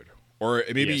more layered, or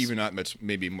maybe even not much,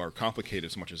 maybe more complicated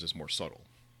as much as it's more subtle.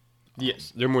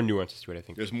 Yes, there are more nuances to it, I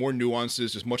think. There's more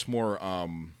nuances. There's much more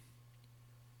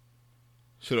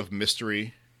sort of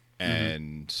mystery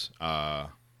and I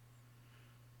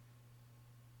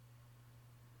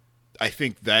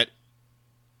think that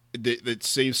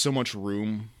saves so much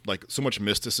room, like so much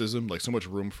mysticism, like so much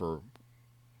room for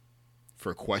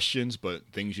questions, but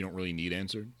things you don't really need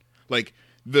answered. Like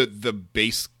the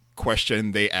base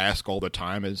question they ask all the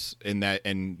time is in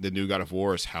the new God of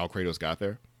War is how Kratos got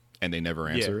there, and they never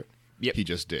answer it. Yep. He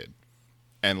just did.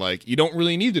 And like you don't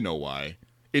really need to know why.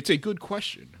 It's a good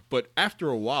question, but after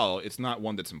a while, it's not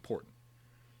one that's important.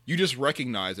 You just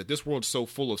recognize that this world's so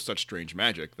full of such strange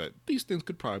magic that these things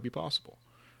could probably be possible.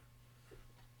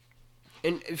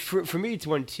 And for me, it's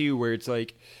one too where it's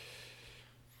like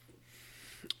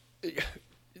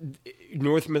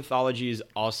Norse mythology is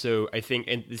also, I think,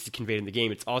 and this is conveyed in the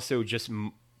game, it's also just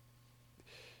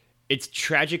it's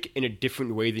tragic in a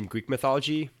different way than Greek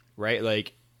mythology, right?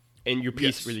 Like, and your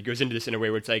piece really goes into this in a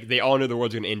way where it's like they all know the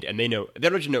world's going to end, and they don't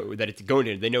just know that it's going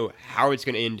to end. They know how it's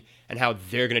going to end and how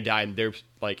they're going to die, and their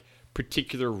like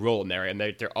particular role in there, and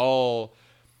they're all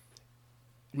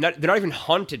they're not even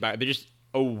haunted by it. They're just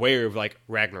aware of like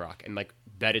Ragnarok and like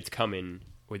that it's coming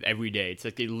with every day. It's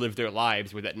like they live their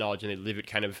lives with that knowledge, and they live it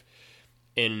kind of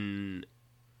in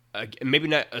maybe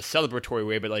not a celebratory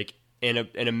way, but like in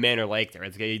a manner like that.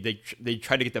 Right? They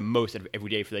try to get the most out of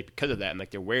every day for like because of that, and like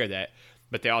they're aware of that.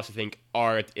 But they also think,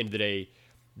 at the end of the day,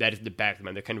 that is the back of the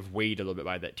mind. They're kind of weighed a little bit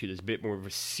by that too. There's a bit more of a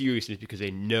seriousness because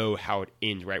they know how it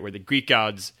ends, right? Where the Greek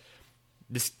gods,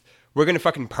 we're gonna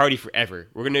fucking party forever.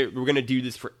 We're gonna do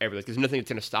this forever. Like there's nothing that's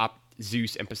gonna stop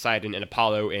Zeus and Poseidon and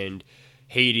Apollo and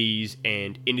Hades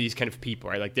and any of these kind of people,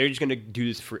 right? Like they're just gonna do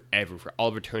this forever, for all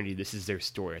of eternity. This is their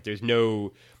story. There's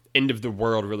no end of the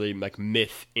world really like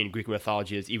myth in Greek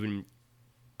mythology that's even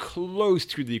close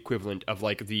to the equivalent of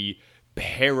like the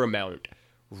paramount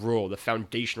role, the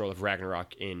foundation role of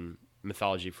Ragnarok in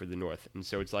mythology for the North. And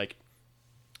so it's like,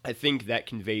 I think that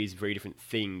conveys very different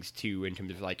things too in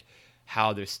terms of like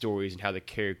how their stories and how the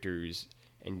characters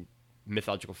and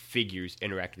mythological figures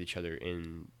interact with each other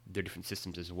in their different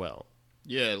systems as well.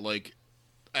 Yeah, like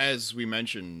as we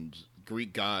mentioned,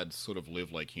 Greek gods sort of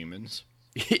live like humans.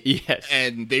 Yes.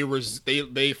 And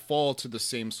they fall to the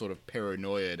same sort of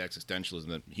paranoia and existentialism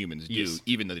that humans do,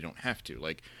 even though they don't have to.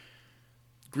 Like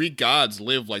Greek gods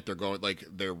live like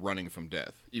they're running from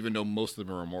death, even though most of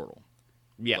them are immortal.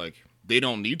 Yeah. Like they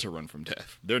don't need to run from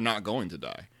death. They're not going to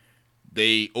die.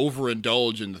 They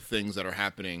overindulge in the things that are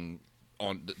happening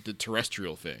on the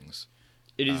terrestrial things.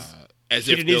 It is as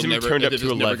if they're never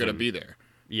going to be there.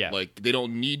 Yeah. Like they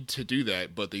don't need to do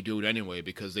that, but they do it anyway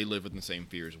because they live in the same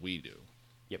fears we do.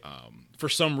 Yep. For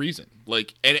some reason,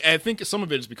 like, and I think some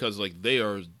of it is because like they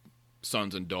are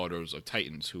sons and daughters of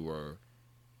Titans who are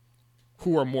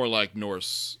more like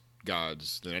Norse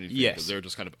gods than anything. Yes. Because they're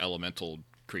just kind of elemental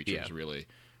creatures, really.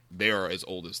 They are as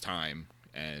old as time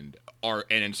and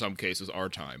in some cases our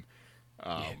time.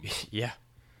 Yeah.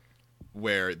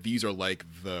 Where these are like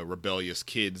the rebellious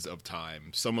kids of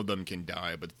time. Some of them can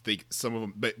die, but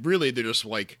but really they're just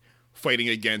like fighting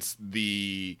against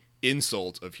the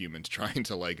insult of humans trying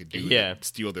to like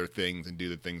steal their things and do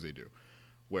the things they do.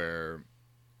 Where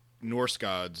Norse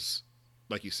gods,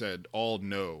 like you said, all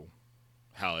know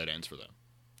how it ends for them.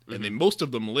 Mm-hmm. And most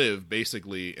of them live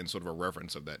basically in sort of a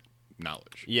reverence of that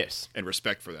knowledge. Yes. And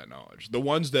respect for that knowledge. The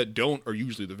ones that don't are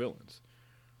usually the villains.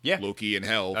 Yeah. Loki and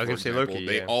Hel, for example,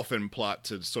 they often plot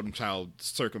to somehow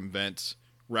circumvent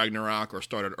Ragnarok or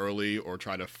start it early or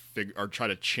try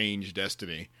to change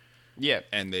destiny. Yeah.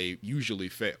 And they usually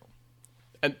fail.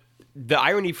 And the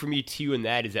irony for me too in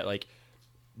that is that like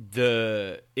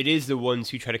it is the ones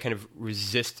who try to kind of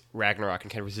resist Ragnarok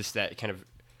and kind of resist that kind of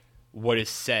what is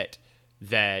set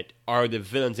that are the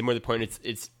villains. And more to the point,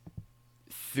 it's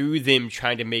through them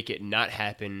trying to make it not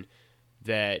happen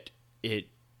that it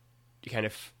kind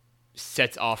of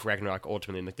sets off Ragnarok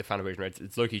ultimately in like the final version, right?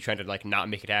 It's Loki trying to like not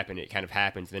make it happen. It kind of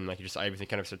happens, and then like just everything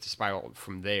kind of starts to spiral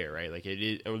from there, right? Like it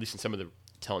is, or at least in some of the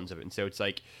tellings of it. And so it's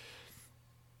like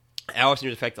I also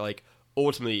know the fact that like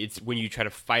ultimately it's when you try to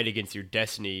fight against your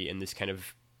destiny in this kind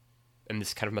of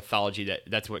mythology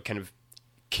that's what kind of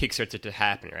kickstarts it to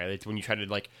happen, right? It's when you try to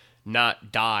like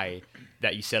not die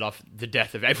that you set off the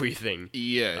death of everything.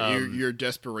 Yeah, your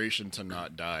desperation to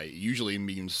not die usually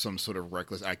means some sort of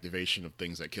reckless activation of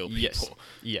things that kill people.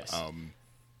 Yes.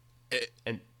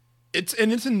 And it's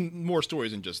in more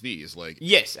stories than just these. Like,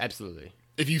 yes, absolutely.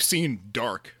 if you've seen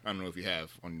Dark, I don't know if you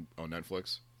have on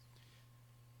Netflix.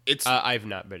 It's I've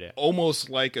not, but almost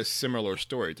like a similar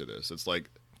story to this. It's like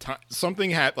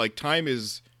time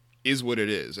is what it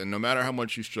is, and no matter how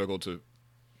much you struggle to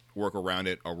work around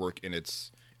it or work in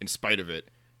spite of it,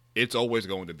 it's always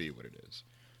going to be what it is.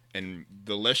 And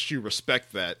the less you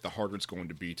respect that, the harder it's going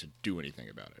to be to do anything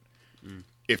about it,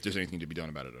 if there's anything to be done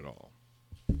about it at all.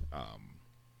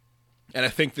 And I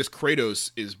think this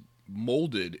Kratos is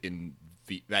molded in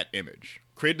that image.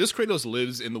 This Kratos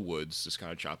lives in the woods, just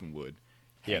kind of chopping wood,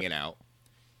 hanging out.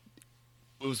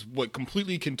 It was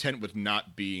completely content with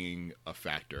not being a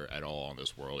factor at all in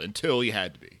this world until he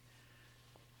had to be.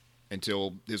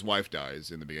 Until his wife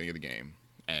dies in the beginning of the game,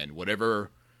 and whatever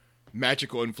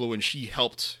magical influence she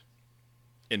helped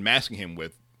in masking him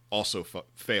with also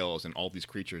fails, and all these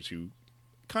creatures who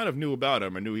kind of knew about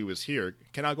him or knew he was here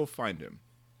cannot go find him,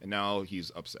 and now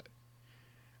he's upset.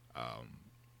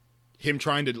 Him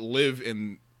trying to live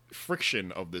in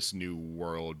friction of this new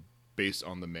world based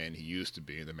on the man he used to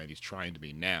be and the man he's trying to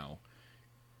be now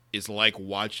is like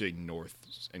watching Norse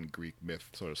and Greek myth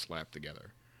sort of slap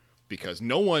together. Because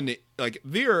everyone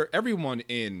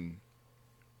in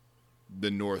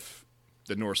the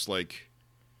Norse like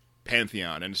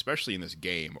pantheon, and especially in this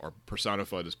game, are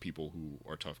personified as people who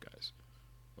are tough guys.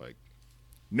 Like,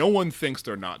 no one thinks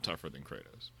they're not tougher than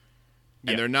Kratos,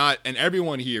 and they're not. And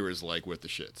everyone here is like with the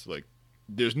shits. Like,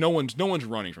 there's no one's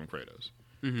running from Kratos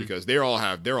because they're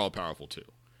all powerful too.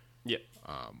 Yeah.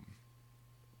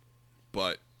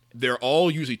 But they're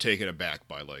all usually taken aback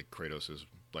by like Kratos's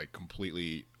like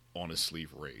completely on his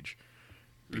sleeve rage,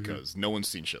 because no one's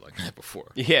seen shit like that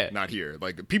before. Yeah. Not here.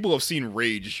 Like, people have seen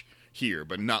rage here,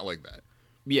 but not like that.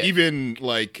 Yeah. Even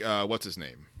like what's his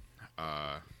name?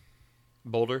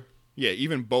 Boulder? Yeah,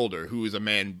 even Boulder, who is a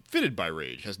man fitted by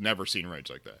rage, has never seen rage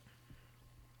like that.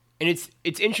 And it's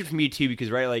interesting for me too, because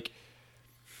like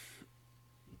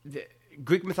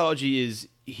Greek mythology is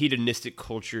hedonistic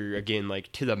culture again,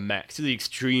 like to the max, to the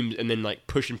extremes, and then like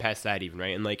pushing past that even,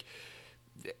 right? And like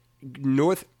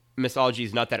North mythology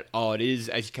is not that at all. It is,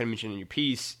 as you kind of mentioned in your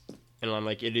piece, and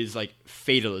like it is like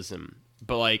fatalism,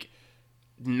 but like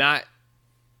not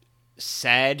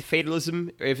sad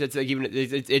fatalism. If that's like even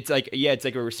it's like it's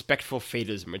like a respectful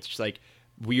fatalism. It's just like,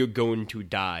 we are going to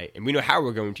die, and we know how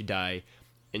we're going to die,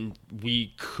 and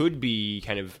we could be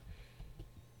kind of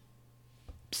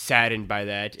saddened by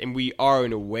that, and we are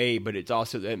in a way, but it's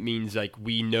also, that means like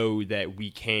we know that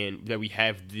we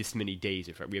have this many days,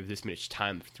 if we have this much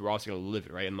time, we're also going to live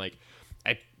it, right? And like,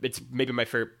 it's maybe my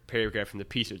favorite paragraph from the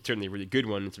piece. It's certainly a really good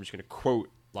one, so I'm just going to quote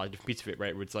a lot of different pieces of it,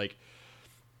 right? Where it's like,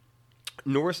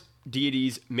 Norse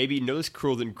deities may be no less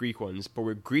cruel than Greek ones, but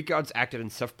where Greek gods acted in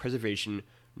self-preservation,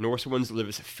 Norse ones live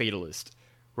as a fatalist.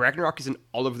 Ragnarok is in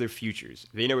all of their futures.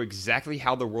 They know exactly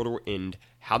how the world will end,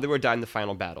 how they will die in the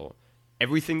final battle.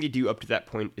 Everything they do up to that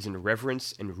point is in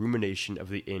reverence and rumination of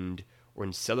the end, or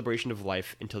in celebration of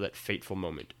life until that fateful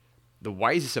moment. The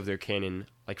wisest of their canon,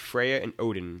 like Freya and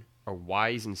Odin, are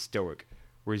wise and stoic,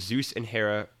 where Zeus and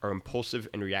Hera are impulsive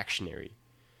and reactionary.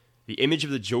 The image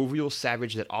of the jovial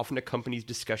savage that often accompanies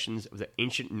discussions of the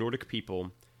ancient Nordic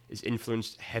people is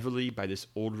influenced heavily by this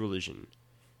old religion.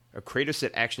 A Kratos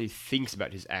that actually thinks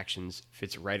about his actions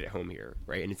fits right at home here,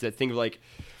 right? And it's that thing of like,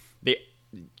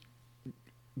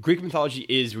 Greek mythology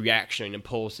is reactionary and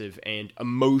impulsive and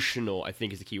emotional, I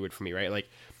think is the key word for me, right? Like,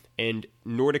 and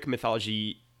Nordic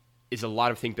mythology is a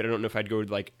lot of things, but I don't know if I'd go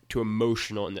like to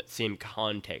emotional in that same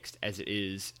context as it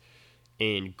is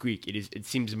in Greek. It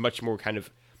seems much more kind of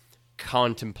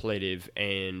contemplative,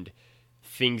 and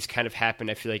things kind of happen,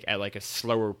 I feel like, at like a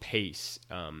slower pace,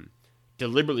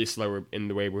 deliberately slower, in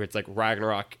the way where it's like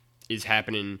Ragnarok is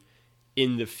happening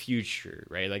in the future,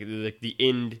 right? Like the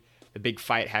end, the big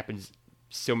fight happens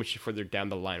so much further down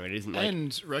the line, right? It isn't like,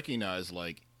 and recognize,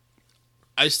 like,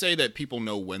 I say that people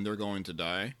know when they're going to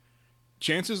die.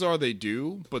 Chances are they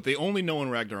do, but they only know when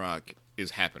Ragnarok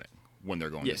is happening, when they're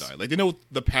going to die. Like, they know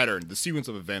the pattern, the sequence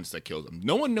of events that kill them.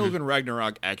 No one knows when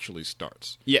Ragnarok actually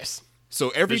starts. Yes.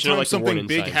 So every time something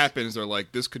big happens, they're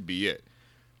like, this could be it.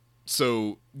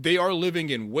 So they are living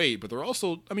in wait, but they're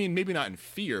also, I mean, maybe not in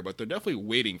fear, but they're definitely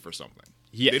waiting for something.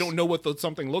 Yes. They don't know what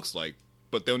something looks like,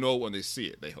 but they'll know it when they see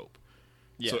it, they hope.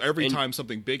 Yeah. So every time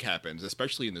something big happens,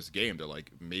 especially in this game, they're like,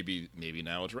 maybe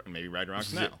now maybe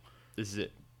Ragnarok's now. This is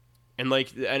it. And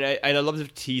like, and I love to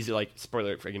tease it, like,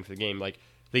 spoiler again for the game, like,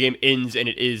 the game ends and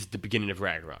it is the beginning of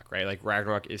Ragnarok, right? Like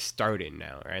Ragnarok is starting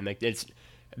now, right? And like it's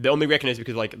the only recognize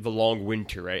because like the long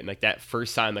winter, right? And like that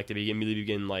first time, like they immediately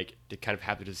begin like to kind of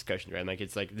have the discussion, right? And like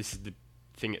it's like this is the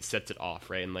thing that sets it off,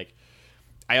 right? And like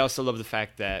I also love the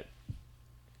fact that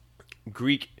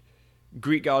Greek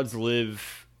gods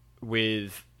live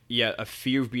with a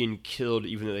fear of being killed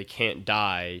even though they can't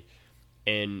die,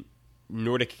 and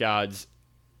Nordic gods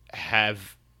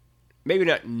have maybe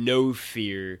not no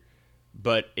fear,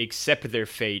 but accept their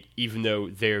fate even though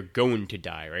they're going to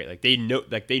die, right? Like they know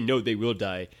they will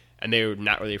die, and they're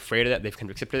not really afraid of that. They've kind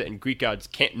of accepted it. And Greek gods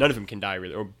can't. None of them can die,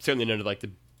 really, or certainly none of like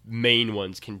the main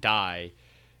ones can die,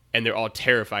 and they're all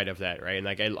terrified of that, right? And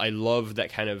like I love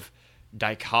that kind of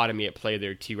dichotomy at play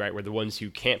there too, right? Where the ones who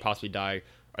can't possibly die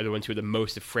are the ones who are the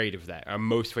most afraid of that, are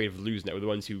most afraid of losing that, or the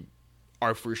ones who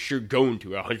are for sure going to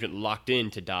 100% locked in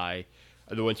to die,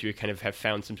 are the ones who kind of have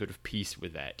found some sort of peace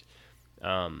with that.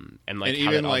 And like, and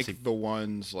even like the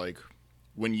ones like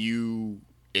when you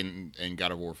in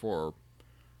God of War 4,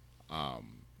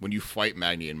 when you fight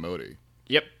Magni and Modi,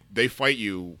 yep, they fight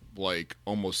you like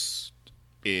almost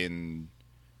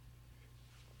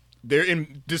they're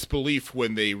in disbelief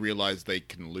when they realize they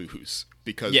can lose,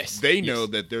 because they know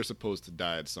that they're supposed to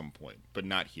die at some point, but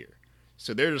not here.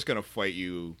 So they're just going to fight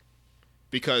you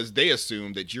because they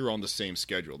assume that you're on the same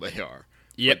schedule they are.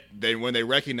 Yep. But then when they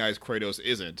recognize Kratos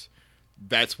isn't,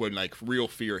 that's when like real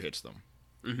fear hits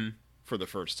them for the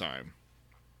first time,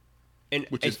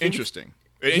 which is interesting.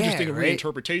 An interesting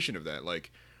reinterpretation of that,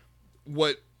 like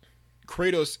what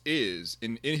Kratos is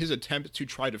in his attempt to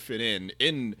try to fit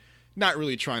in not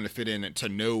really trying to fit in to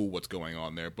know what's going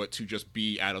on there, but to just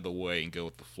be out of the way and go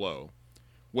with the flow.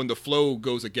 When the flow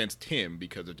goes against him,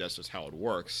 because that's just how it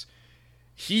works,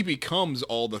 he becomes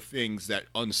all the things that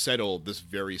unsettle this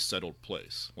very settled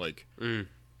place. Like,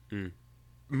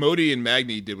 Modi and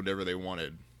Magni did whatever they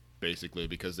wanted, basically,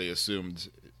 because they assumed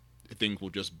things will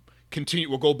just continue,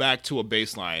 will go back to a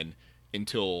baseline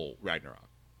until Ragnarok.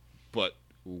 But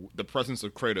the presence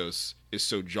of Kratos is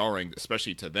so jarring,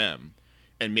 especially to them,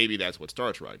 and maybe that's what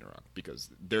starts Ragnarok,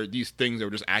 because these things that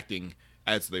were just acting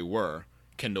as they were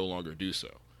can no longer do so.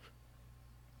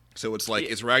 So it's like,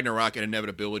 is Ragnarok an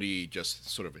inevitability just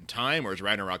sort of in time, or is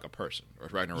Ragnarok a person, or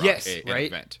is Ragnarok an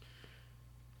event?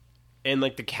 And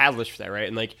like the catalyst for that, right?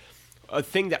 And like a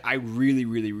thing that I really,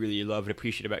 really, really love and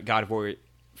appreciate about God of War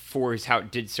 4 is how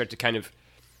it did start to kind of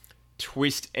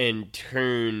twist and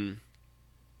turn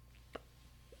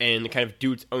and kind of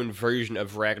do its own version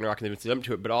of Ragnarok and then up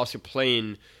to it, but also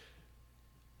playing,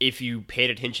 if you paid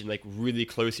attention, like really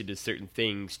closely to certain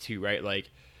things too, right?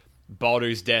 Like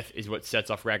Baldur's death is what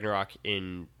sets off Ragnarok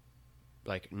in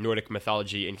like Nordic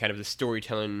mythology and kind of the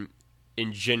storytelling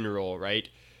in general, right?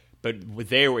 But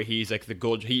there, where he's like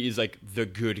he is like the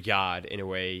good god in a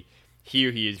way. Here,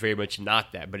 he is very much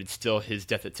not that, but it's still his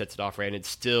death that sets it off, right? And it's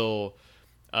still,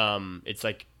 it's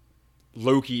like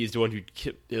Loki is the one who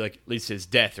like leads to his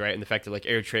death, right? And the fact that like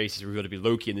Eretreus is revealed to be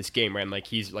Loki in this game, right? And like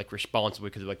he's like responsible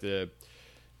because of like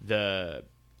the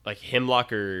like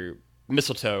hemlock or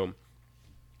mistletoe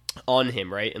on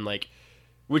him, right? And like,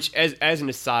 which as an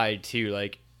aside too,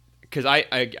 like, because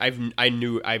I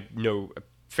know a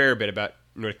fair bit about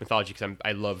Nordic mythology because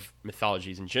I love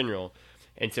mythologies in general,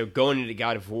 and so going into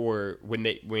God of War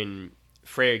when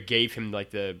Freya gave him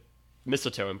like the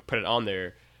mistletoe and put it on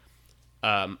there,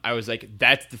 I was like,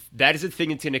 that is the thing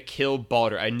that's gonna kill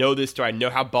Baldur. I know this story. I know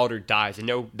how Baldur dies. I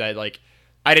know that like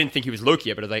I didn't think he was Loki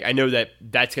yet, but I was like, I know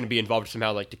that's gonna be involved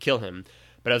somehow, like to kill him.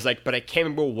 But I was like, but I can't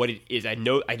remember what it is. I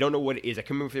don't know what it is. I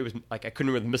couldn't remember if it was like I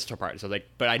couldn't remember the mistletoe part. So I was like,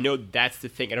 but I know that's the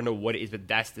thing. I don't know what it is, but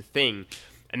that's the thing.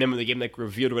 And then when the game like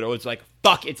revealed what it was, like,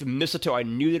 fuck, it's mistletoe. I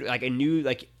knew that. Like I knew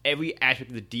like every aspect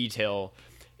of the detail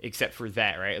except for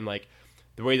that, right? And like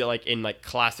the way that like in like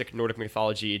classic Nordic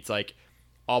mythology, it's like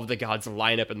all of the gods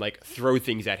line up and like throw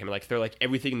things at him, like throw like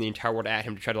everything in the entire world at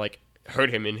him to try to like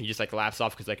hurt him, and he just like laughs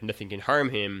off because like nothing can harm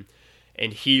him.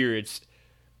 And here it's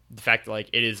the fact that like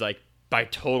it is like by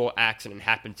total accident and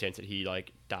happenstance that he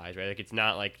like dies, right? Like it's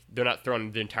not like they're not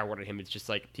throwing the entire world at him. It's just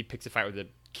like he picks a fight with a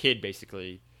kid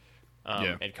basically,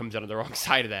 and comes out on the wrong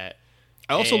side of that.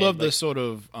 I also love this sort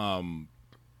of on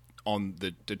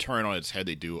the turn on its head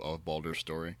they do of Baldur's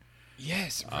story.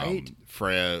 Yes, right.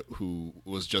 Freya, who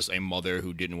was just a mother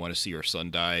who didn't want to see her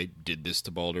son die, did this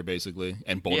to Baldur, basically.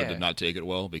 And Baldur did not take it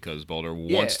well, because Baldur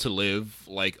wants to live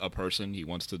like a person. He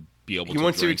wants to be able to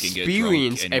drink and get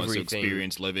drunk, and wants to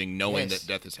experience living, knowing that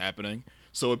death is happening.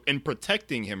 So in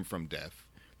protecting him from death,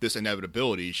 this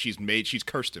inevitability, she's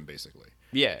cursed him, basically.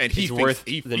 Yeah, and he feels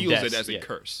it as a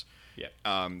curse.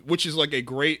 Yeah. Which is like a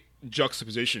great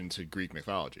juxtaposition to Greek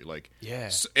mythology. Like, Yeah.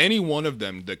 any one of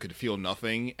them that could feel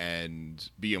nothing and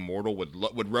be immortal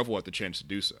would revel at the chance to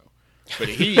do so. But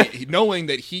he knowing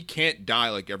that he can't die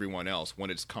like everyone else when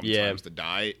it's come times to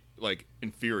die, like,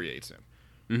 infuriates him.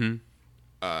 Mm-hmm.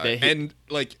 And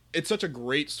like, it's such a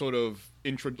great sort of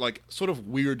sort of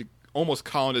weird, almost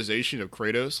colonization of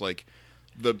Kratos. Like,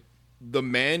 the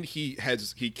man he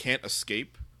can't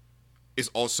escape is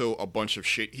also a bunch of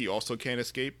shit he also can't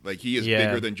escape. Like, he is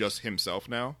bigger than just himself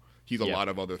now. He's a lot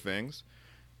of other things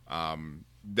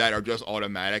that are just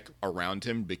automatic around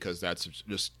him, because that's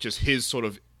just his sort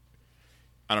of,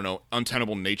 I don't know,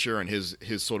 untenable nature, and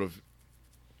his sort of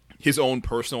his own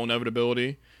personal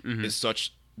inevitability is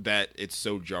such that it's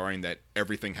so jarring that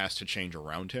everything has to change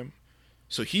around him.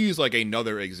 So he's like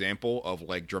another example of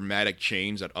like dramatic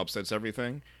change that upsets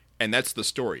everything, and that's the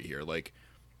story here. Like,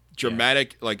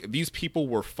 dramatic, like, these people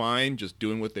were fine just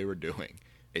doing what they were doing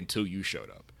until you showed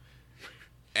up.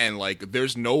 And like,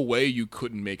 there's no way you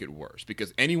couldn't make it worse,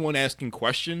 because anyone asking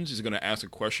questions is going to ask a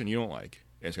question you don't like,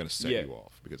 and it's going to set you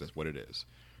off, because that's what it is.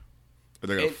 Or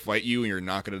they're going to fight you, and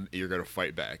you're going to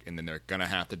fight back, and then they're going to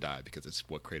have to die, because it's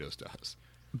what Kratos does.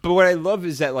 But what I love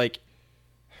is that, like,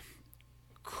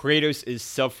 Kratos is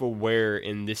self-aware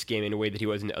in this game in a way that he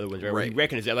was in the other ones, right? Where he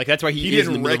recognizes that. Like, that's why he is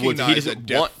in the middle of the woods. He doesn't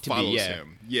want to be.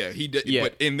 Him. Yeah, he did.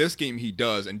 But in this game, he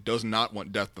does, and does not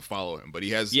want death to follow him. But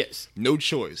he has no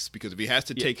choice, because if he has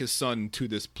to take his son to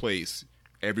this place,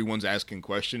 everyone's asking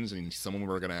questions, and some of them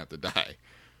are going to have to die.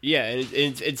 Yeah, and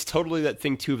it's totally that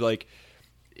thing, too, of, like,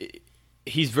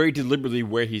 he's very deliberately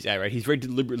where he's at, right? He's very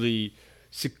deliberately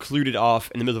secluded off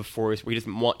in the middle of the forest where he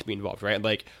doesn't want to be involved, right?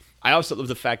 Like, I also love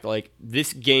the fact that, like,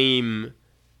 this game,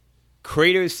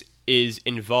 Kratos is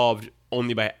involved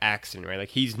only by accident, right? Like,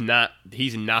 he's not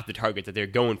the target that they're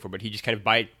going for, but he just kind of,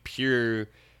 by pure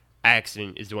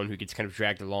accident, is the one who gets kind of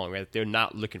dragged along, right? Like, they're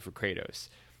not looking for Kratos.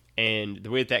 And the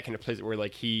way that kind of plays it, where,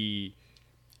 like, he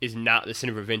is not the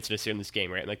center of events necessarily in this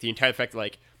game, right? Like, the entire fact that,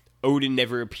 like, Odin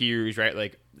never appears, right?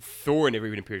 Like, Thor never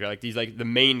even appears, right? Like, these, like, the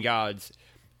main gods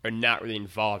are not really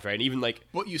involved, right? And even, like,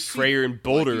 Freyr and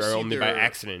Baldur are only by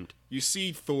accident. You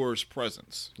see Thor's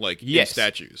presence, like, in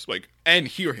statues, like, and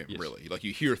hear him, really. Like,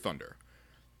 you hear thunder,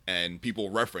 and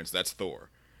people reference that's Thor,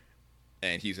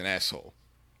 and he's an asshole.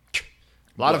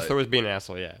 A lot of Thor's being an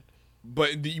asshole, yeah.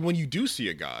 But when you do see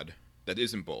a god that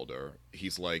isn't Baldur,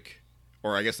 he's like,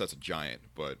 or I guess that's a giant,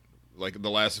 but, like,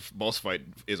 the last boss fight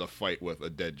is a fight with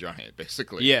a dead giant,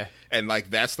 basically. Yeah. And,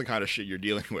 like, that's the kind of shit you're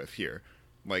dealing with here.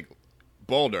 Like,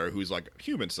 Baldur, who's like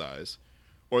human size,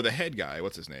 or the head guy,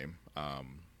 what's his name? Fuck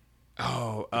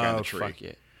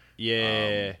it.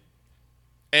 Yeah.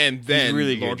 And then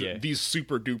really good, these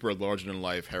super duper larger than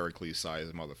life Heracles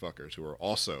sized motherfuckers who are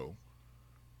also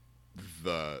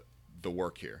the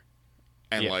work here.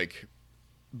 And like,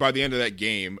 by the end of that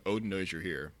game, Odin knows you're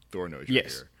here, Thor knows you're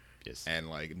here. Yes. And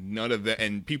like, none of that,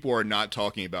 and people are not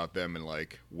talking about them in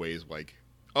like ways like,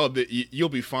 oh, you'll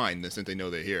be fine since they know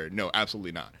they're here. No,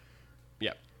 absolutely not.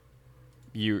 Yeah,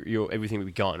 you everything would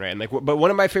be gone, right? And like, but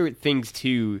one of my favorite things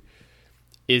too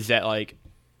is that, like,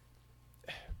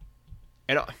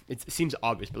 and it seems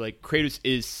obvious, but like, Kratos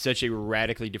is such a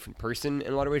radically different person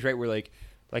in a lot of ways, right? Where like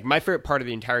my favorite part of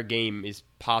the entire game is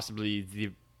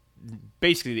possibly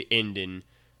basically the ending,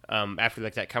 after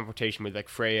like that confrontation with like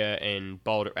Freya and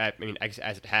Baldur. I mean, I guess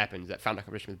as it happens, that final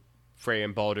confrontation with Freya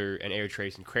and Baldur and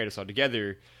Atreus and Kratos all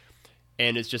together,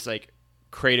 and it's just like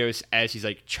Kratos as he's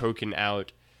like choking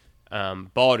out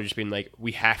Baldur, just being like,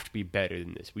 we have to be better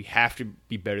than this. We have to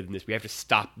be better than this. We have to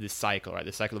stop this cycle, right?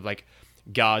 The cycle of like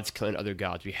gods killing other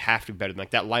gods. We have to be better than,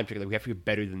 like, that line particularly. We have to be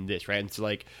better than this, right? And so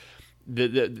like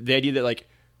the idea that like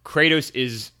Kratos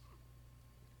is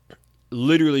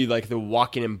literally like the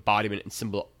walking embodiment and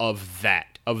symbol of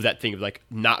that thing of like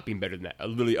not being better than that.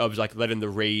 Literally of like letting the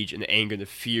rage and the anger and the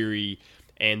fury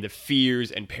and the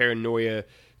fears and paranoia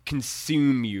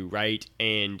consume you, right?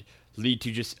 And lead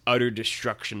to just utter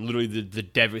destruction, literally the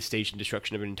devastation,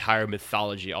 destruction of an entire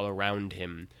mythology all around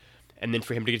him. And then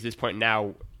for him to get to this point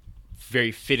now,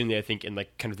 very fittingly, I think, in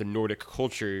like kind of the Nordic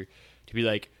culture, to be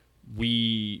like,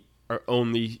 we are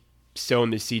only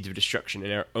sowing the seeds of destruction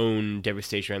in our own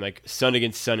devastation, and like son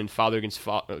against son and father against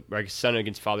father, like son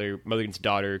against father, mother against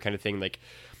daughter kind of thing. Like,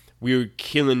 we're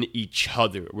killing each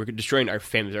other. We're destroying our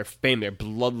families, our family, our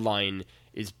bloodline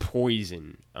is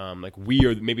poison. Like, we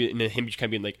are, maybe in him just kind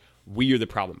of being like, we are the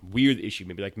problem, we are the issue.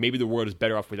 Maybe the world is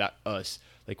better off without us.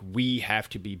 Like, we have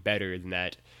to be better than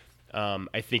that.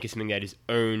 I think it's something that is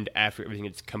earned after everything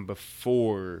that's come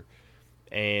before,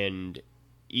 and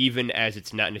even as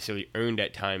it's not necessarily earned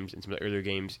at times in some of the earlier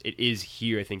games, it is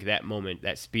here. I think that moment,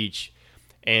 that speech,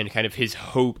 and kind of his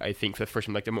hope. I think for the first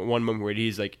time, like the one moment where it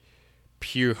is like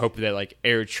pure hope that like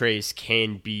Eritreus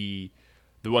can be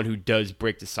the one who does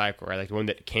break the cycle, right? Like the one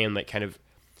that can like kind of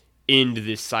end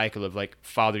this cycle of like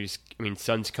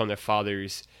sons killing their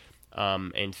fathers,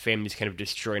 and families kind of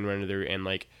destroying one another, and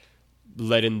like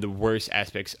letting the worst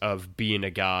aspects of being a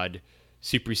god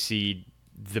supersede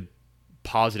the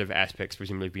positive aspects,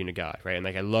 presumably being a god, right? And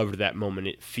like I loved that moment.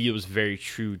 It feels very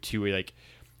true to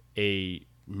a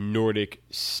Nordic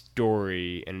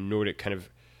story and Nordic kind of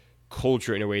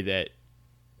culture in a way that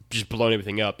just blowing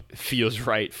everything up feels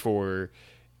right for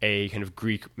a kind of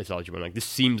Greek mythology one. Like this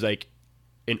seems like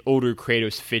an older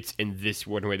Kratos fits in this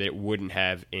world in a way that it wouldn't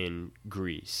have in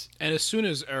Greece. And as soon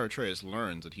as Eritreus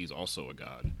learns that he's also a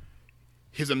god,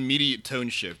 his immediate tone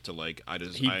shift to like I'm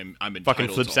entitled fucking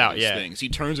flips to all out, these yeah. things. He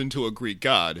turns into a Greek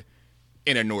god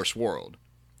in a Norse world,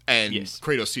 and Yes.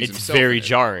 Kratos sees It's himself. very in it.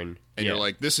 jarring, And yeah. you're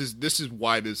like, this is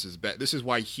why this is bad. This is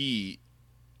why he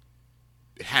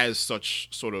has such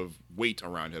sort of weight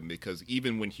around him, because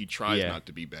even when he tries Yeah. not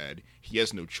to be bad, he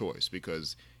has no choice,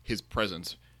 because his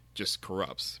presence just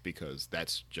corrupts, because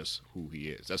that's just who he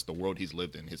is. That's the world he's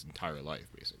lived in his entire life,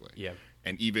 basically. Yeah.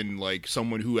 And even like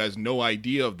someone who has no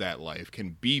idea of that life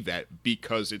can be that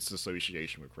because it's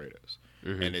association with Kratos,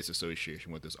 and its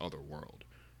association with this other world,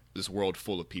 this world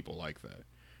full of people like that,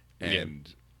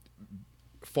 and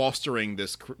fostering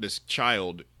this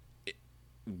child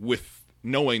with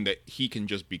knowing that he can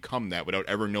just become that without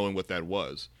ever knowing what that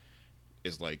was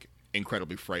is like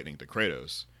incredibly frightening to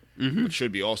Kratos, but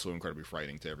should be also incredibly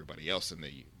frightening to everybody else in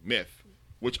the myth,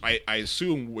 which I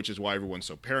assume, which is why everyone's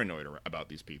so paranoid about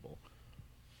these people,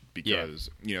 because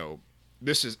you know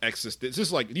this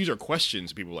is like, these are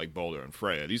questions people like Baldur and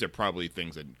Freya. These are probably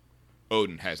things that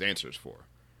Odin has answers for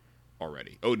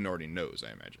already. Odin already knows,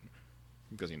 I imagine,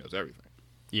 because he knows everything.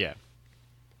 Yeah.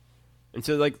 And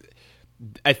so, like,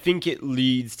 I think it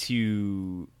leads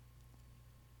to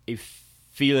a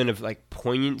feeling of, like,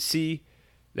 poignancy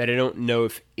that I don't know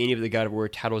if any of the God of War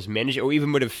titles managed or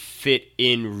even would have fit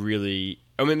in really.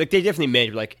 I mean, like, they definitely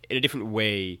managed, like, in a different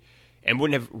way and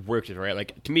wouldn't have worked it, right?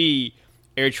 Like, to me,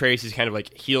 Eritreus' kind of,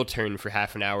 like, heel turn for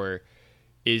half an hour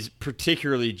is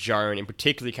particularly jarring and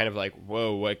particularly kind of like,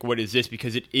 whoa, like, what is this?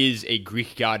 Because it is a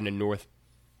Greek god in a North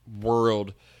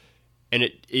world. And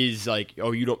it is like,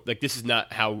 oh, you don't, like, this is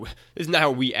not how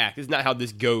we act. This is not how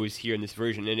this goes here in this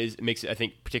version. And it makes it, I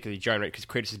think, particularly jarring, right? Because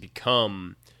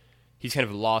Kratos he's kind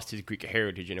of lost his Greek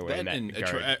heritage in a way. And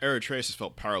Eritreus has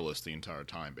felt powerless the entire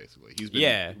time, basically. He's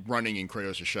been running in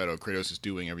Kratos' shadow. Kratos is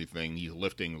doing everything. He's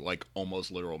lifting, like,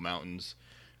 almost literal mountains.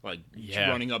 Like,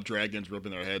 running up dragons,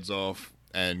 ripping their heads off.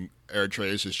 And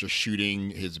Eritreus is just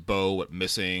shooting his bow at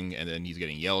missing, and then he's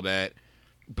getting yelled at.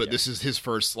 But this is his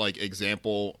first, like,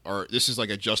 example, or this is, like,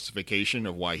 a justification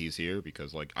of why he's here,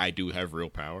 because, like, I do have real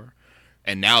power.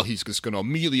 And now he's just going to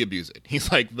immediately abuse it.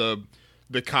 He's like the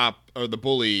cop, or the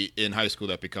bully in high school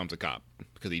that becomes a cop,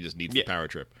 because he just needs the power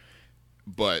trip.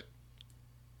 But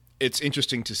it's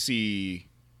interesting to see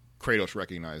Kratos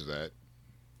recognize that.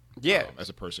 Yeah. As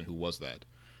a person who was that.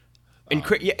 And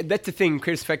that's the thing,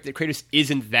 Kratos' fact that Kratos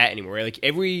isn't that anymore, right? Like,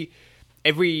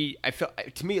 I felt,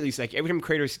 to me at least, like every time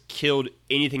Kratos killed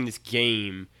anything in this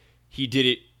game, he did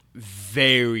it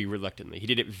very reluctantly. He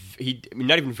did it,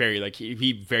 not even very, like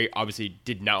he very obviously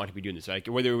did not want to be doing this. Like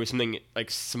whether it was something like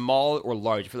small or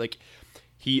large, I feel like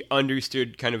he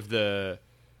understood kind of the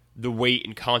weight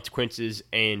and consequences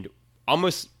and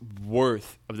almost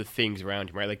worth of the things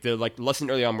around him, right? Like the lesson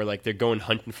early on where like they're going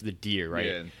hunting for the deer,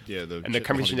 right? Yeah. And the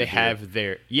conversation they have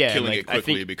there, killing like, it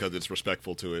quickly because it's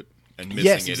respectful to it. And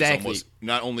missing it is almost,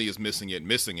 not only is missing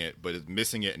it, but it's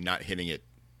missing it and not hitting it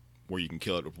where you can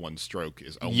kill it with one stroke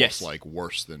is almost like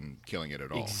worse than killing it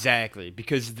at all. Exactly,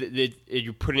 because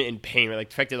you're putting it in pain, right? Like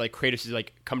the fact that like Kratos has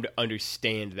like come to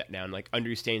understand that now and like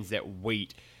understands that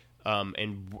weight,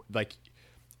 and like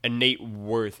innate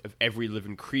worth of every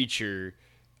living creature,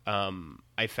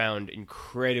 I found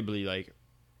incredibly like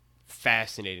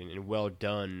fascinating and well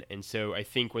done. And so I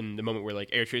think when the moment where like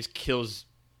Eritreus kills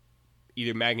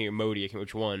either Magni or Modi, I can't remember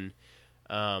which one,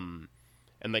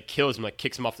 and like kills him, like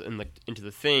kicks him off and like into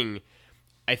the thing,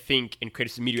 I think in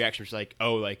Kratos' immediate reaction was like,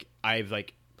 oh, like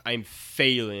I'm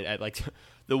failing at like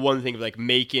the one thing of like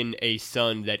making a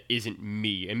son that isn't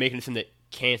me and making a son that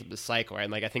cancels the cycle, right?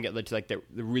 And like I think it led to like the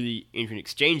really interesting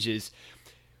exchanges,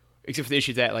 except for the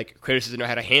issue that like Kratos doesn't know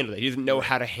how to handle that. He doesn't know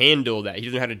how to handle that. He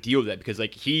doesn't know how to deal with that because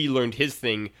like he learned his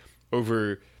thing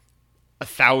over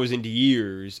 1,000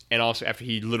 years, and also after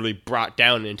he literally brought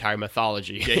down an entire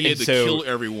mythology. Yeah, he had to kill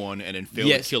everyone and then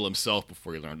failed to kill himself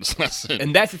before he learned this lesson.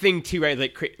 And that's the thing too, right?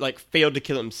 Like failed to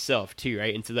kill himself too,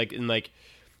 right? And so like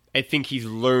I think he's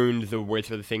learned the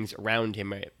worth of the things around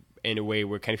him in a way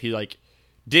where kind of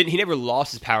he never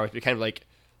lost his powers, but kind of like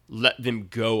let them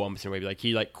go almost in a way. Like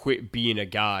he like quit being a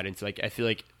god, and so like I feel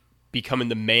like becoming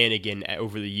the man again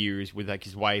over the years with like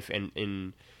his wife and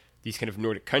in these kind of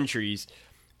Nordic countries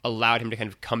allowed him to kind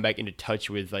of come back into touch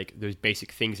with like those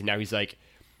basic things. And now he's like,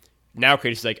 now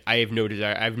Kratos is like, I have no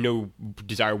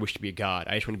desire or wish to be a god.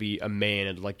 I just want to be a man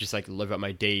and like just like live out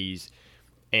my days.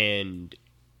 And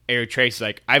Eritreus is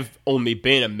like, I've only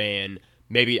been a man.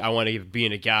 Maybe I want to give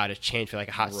being a god a chance for like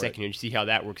a hot second and see how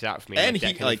that works out for me. And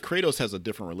Kratos has a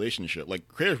different relationship. Like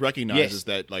Kratos recognizes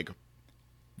that like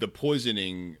the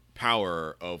poisoning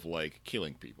power of like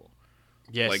killing people.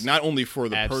 Yes. Like not only for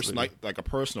the person, Absolutely. like a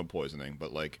personal poisoning,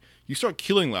 but like you start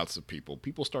killing lots of people,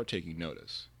 people start taking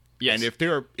notice. Yes.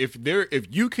 And if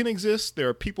you can exist, there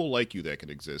are people like you that can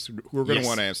exist who are going to Yes.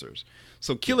 want answers.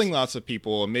 So killing lots of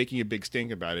people and making a big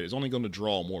stink about it is only going to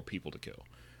draw more people to kill.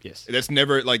 Yes.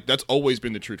 That's always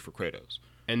been the truth for Kratos.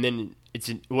 And then it's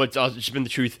also just been the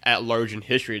truth at large in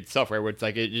history itself, right? Where it's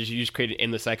like you just create an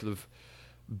endless cycle of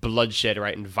bloodshed,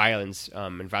 right, and violence,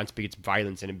 and violence begets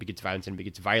violence, and it begets violence, and it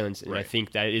begets violence. And Right. I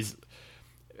think that is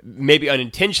maybe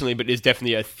unintentionally, but is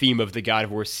definitely a theme of the God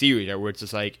of War series, right, where it's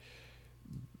just like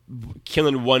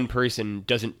killing one person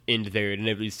doesn't end there, and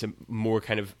it leads to more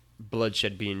kind of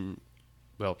bloodshed being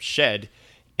shed.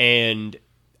 And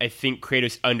I think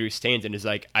Kratos understands and is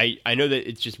like, I know that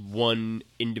it's just one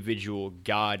individual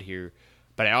god here,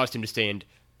 but I also understand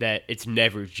that it's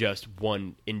never just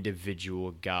one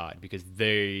individual god because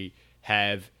they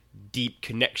have deep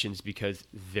connections because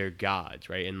they're gods,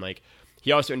 right? And like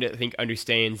he also, I think,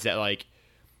 understands that like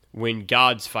when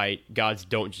gods fight, gods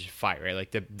don't just fight, right?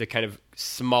 Like the kind of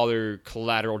smaller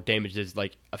collateral damage is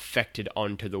like affected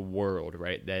onto the world,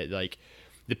 right? That like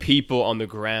the people on the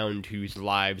ground whose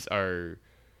lives are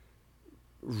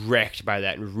wrecked by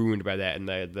that and ruined by that, and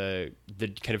the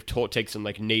kind of toll it takes on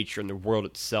like nature and the world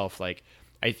itself, like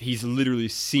he's literally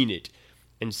seen it.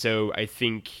 And so I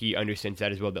think he understands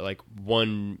that as well, that like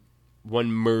one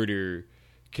murder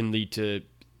can lead to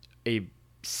a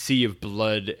sea of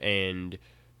blood and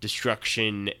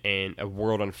destruction and a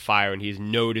world on fire, and he has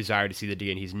no desire to see that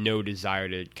again. He's no desire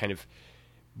to kind of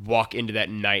walk into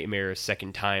that nightmare a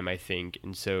second time, I think.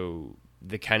 And so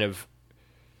the kind of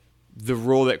the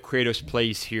role that Kratos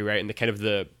plays here, right, and the kind of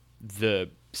the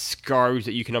scars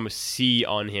that you can almost see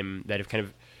on him that have kind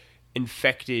of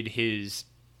infected his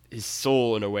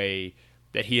soul in a way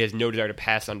that he has no desire to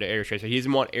pass on to Eritreus. He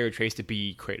doesn't want Eritreus to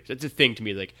be Kratos. That's the thing to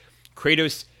me. Like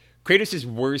Kratos'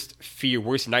 worst fear,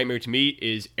 worst nightmare to me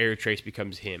is Eritreus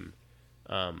becomes him.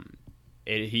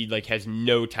 He like has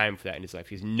no time for that in his life.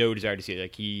 He has no desire to see it.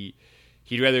 Like he'd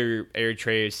rather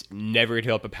Eritreus never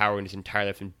develop a power in his entire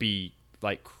life and be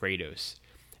like Kratos.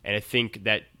 And I think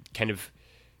that kind of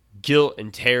guilt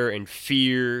and terror and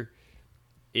fear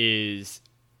is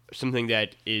something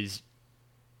that is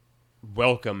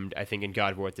welcomed, I think, in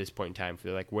God of War at this point in time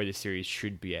for like where the series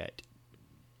should be at.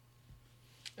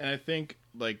 And I think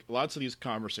like lots of these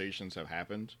conversations have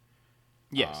happened.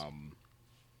 Yes.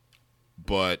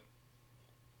 But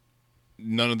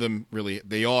none of them really,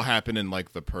 they all happen in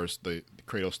like the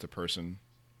Kratos to person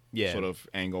sort of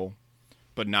angle,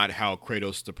 but not how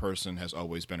Kratos the person has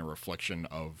always been a reflection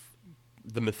of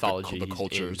the mythology, the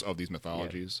cultures of these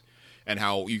mythologies, and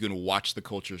how you can watch the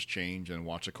cultures change and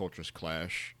watch the cultures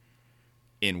clash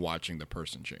in watching the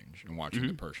person change and watching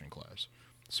the person clash.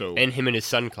 So and him and his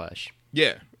son clash.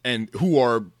 Yeah, and who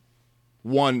are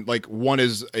one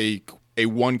is a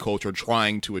one culture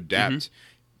trying to adapt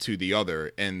to the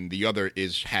other, and the other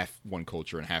is half one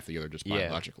culture and half the other just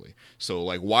biologically. So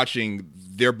like watching,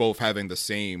 they're both having the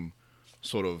same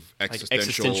sort of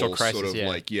existential crisis,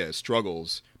 sort of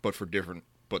struggles, but for different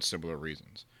but similar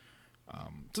reasons.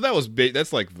 So that was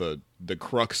that's like the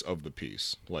crux of the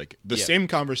piece. Like the same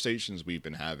conversations we've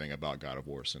been having about God of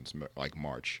War since like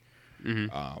March,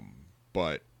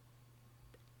 but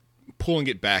pulling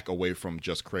it back away from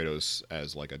just Kratos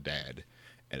as like a dad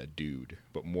and a dude,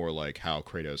 but more like how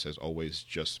Kratos has always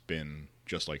just been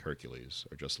just like Hercules,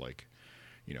 or just like,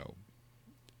 you know,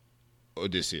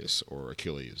 Odysseus or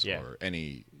Achilles or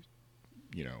any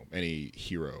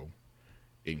hero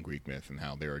in Greek myth, and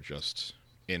how they're just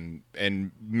in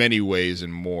many ways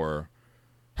and more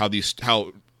how Cory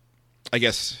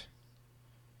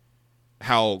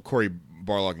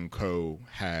Barlog and co.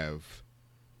 have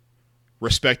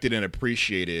respected and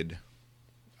appreciated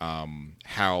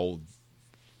how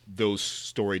those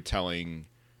storytelling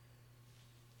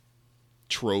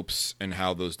tropes and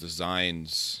how those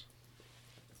designs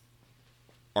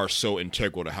are so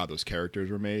integral to how those characters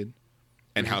were made,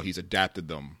 and how he's adapted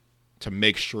them to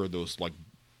make sure those like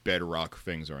bedrock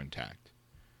things are intact.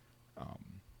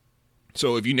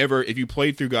 So if you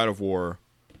played through God of War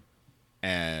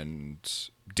and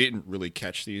didn't really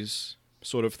catch these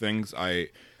sort of things, a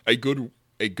good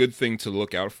thing to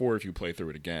look out for if you play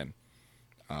through it again,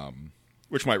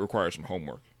 which might require some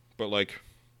homework. But like,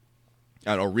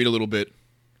 I don't know, read a little bit,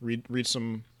 read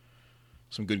some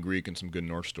good Greek and some good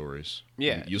Norse stories.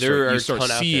 Yeah, you there start are a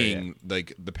ton out seeing there,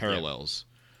 like the parallels.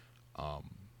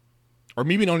 Or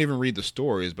maybe don't even read the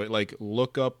stories, but like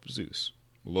look up Zeus,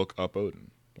 look up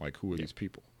Odin. Like, who are these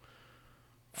people?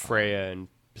 Freya and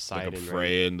Poseidon, like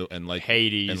Freya right? and like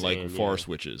Hades and like and, forest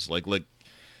witches. Like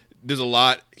there's a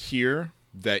lot here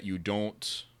that you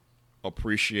don't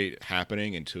appreciate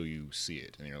happening until you see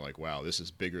it, and you're like, wow, this is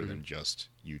bigger than just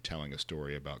you telling a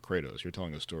story about Kratos. You're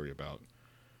telling a story about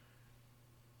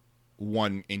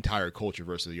one entire culture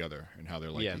versus the other, and how they're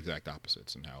like the exact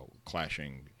opposites, and how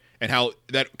clashing, and how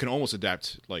that can almost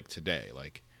adapt like today,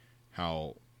 like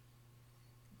how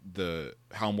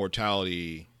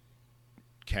mortality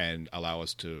can allow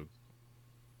us to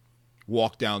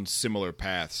walk down similar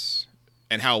paths,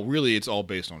 and how really it's all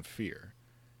based on fear.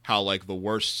 How like the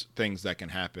worst things that can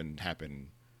happen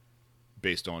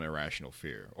based on irrational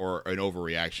fear or an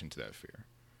overreaction to that fear.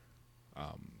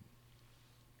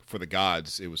 For the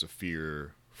gods, it was a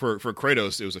fear. For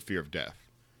Kratos, it was a fear of death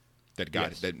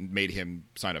that made him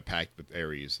sign a pact with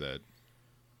Ares that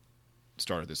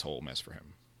started this whole mess for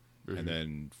him. Mm-hmm. And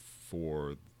then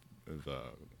for the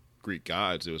Greek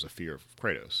gods, it was a fear of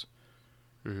Kratos.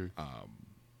 Mm-hmm.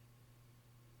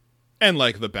 And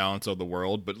like the balance of the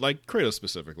world, but like Kratos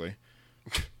specifically.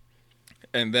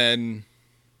 And then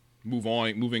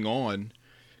moving on,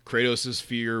 Kratos'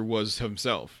 fear was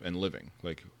himself and living.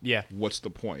 Like, what's the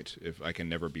point if I can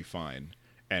never be fine?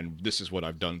 And this is what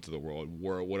I've done to the world.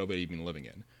 What am I even living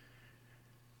in?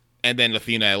 And then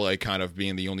Athena, like, kind of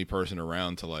being the only person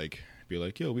around to, like, be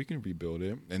like, yo, we can rebuild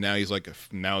it. And now he's like,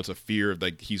 now it's a fear of,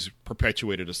 like, he's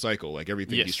perpetuated a cycle. Like,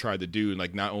 everything he's tried to do, and,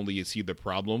 like, not only is he the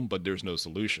problem, but there's no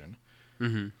solution.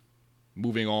 Mm-hmm.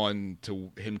 Moving on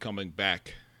to him coming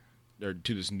back or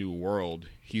to this new world,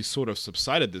 he's sort of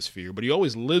subsided this fear, but he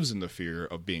always lives in the fear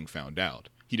of being found out.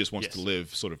 He just wants to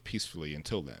live sort of peacefully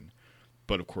until then.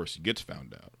 But, of course, he gets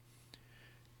found out.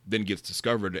 Then gets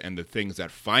discovered, and the things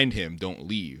that find him don't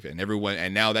leave, and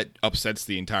now that upsets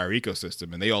the entire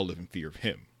ecosystem, and they all live in fear of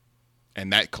him,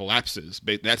 and that collapses.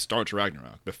 That starts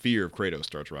Ragnarok. The fear of Kratos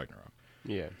starts Ragnarok.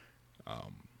 Yeah.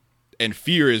 And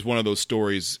fear is one of those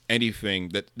stories, anything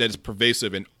that is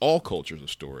pervasive in all cultures of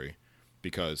story,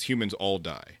 because humans all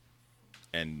die,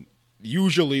 and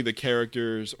usually the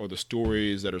characters or the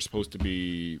stories that are supposed to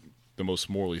be the most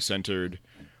morally centered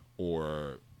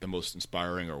or the most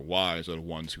inspiring or wise are the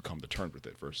ones who come to terms with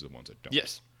it versus the ones that don't.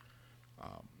 Yes.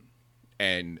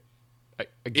 And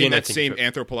again, in that same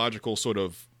anthropological sort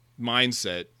of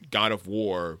mindset, God of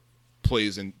War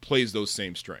plays those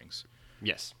same strings.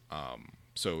 Yes.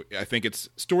 So I think it's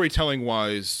storytelling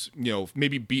wise,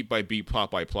 maybe beat by beat,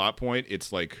 plot by plot point,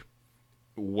 it's like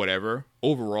whatever.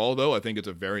 Overall, though, I think it's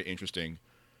a very interesting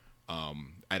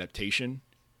adaptation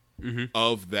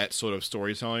of that sort of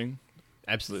storytelling.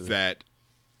 Absolutely. That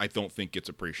I don't think gets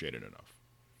appreciated enough.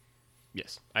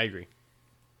 Yes, I agree.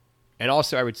 And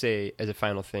also, I would say, as a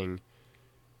final thing,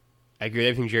 I agree with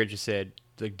everything Jared just said.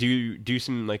 Like, do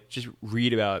some, like, just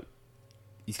read about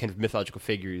these kind of mythological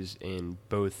figures in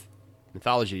both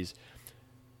mythologies.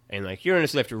 And, like, you don't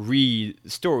necessarily have to read the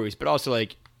stories, but also,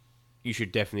 like, you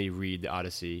should definitely read the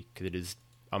Odyssey, because it is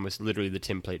almost literally the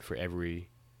template for every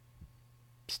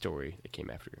story that came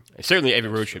after. Certainly every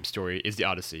road trip story is the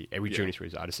Odyssey. Every journey story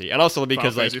is the Odyssey. And also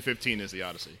because Final Fantasy 15 is the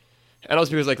Odyssey. And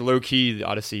also because, like, low key, the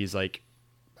Odyssey is like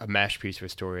a masterpiece of a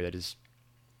story that is,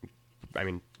 I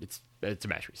mean, it's a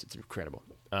masterpiece. It's incredible.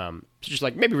 So just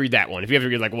like maybe read that one. If you have to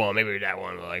read like one, maybe read that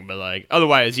one. Like, but like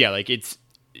otherwise, yeah, like it's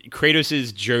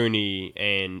Kratos' journey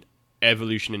and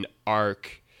evolution and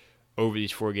arc over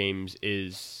these 4 games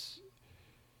is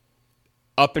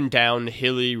up and down,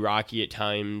 hilly, rocky at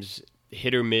times,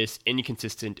 hit or miss,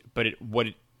 inconsistent, but what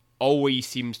it always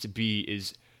seems to be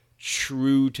is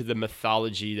true to the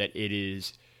mythology that it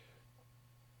is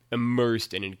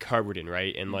immersed in and covered in,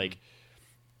 right? And like,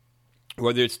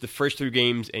 whether it's the first 3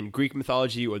 games in Greek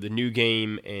mythology or the new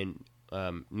game in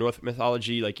Norse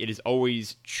mythology, like, it is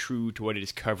always true to what it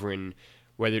is covering,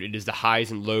 whether it is the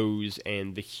highs and lows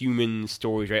and the human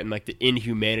stories, right? And like the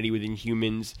inhumanity within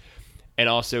humans. And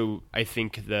also, I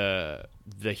think the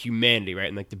humanity, right,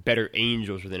 and like the better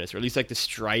angels within us, or at least like the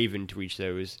striving to reach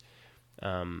those.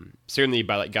 Certainly,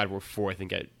 by like God of War 4, I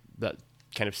think that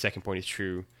kind of second point is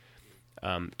true.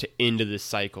 To end of this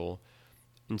cycle,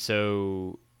 and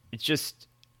so it's just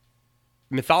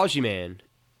Mythology, man.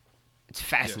 It's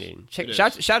fascinating. Yes,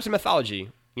 Shout out to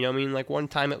Mythology. You know what I mean? Like one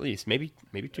time at least. Maybe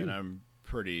two. And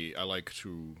I like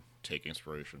to take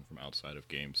inspiration from outside of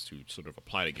games to sort of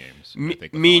apply to games.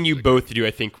 Me and you both do,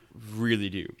 I think, really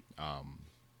do.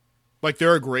 Like,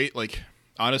 there are great, like,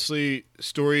 honestly,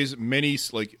 stories, many,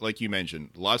 like you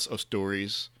mentioned, lots of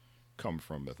stories come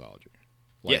from mythology.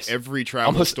 Like, yes. every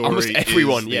travel almost story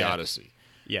everyone, is the Odyssey.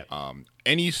 Yeah.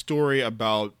 Any story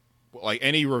about, like,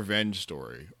 any revenge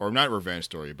story, or not revenge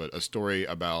story, but a story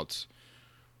about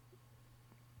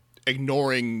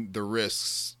ignoring the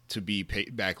risks to be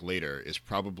paid back later is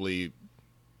probably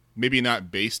maybe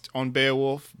not based on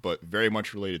Beowulf, but very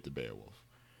much related to Beowulf.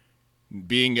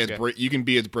 Being as you can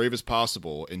be as brave as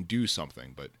possible and do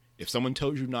something, but if someone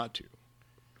tells you not to,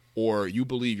 or you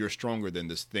believe you're stronger than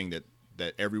this thing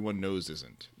that everyone knows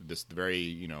isn't, this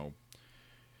very,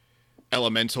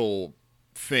 elemental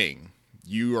thing,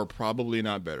 you are probably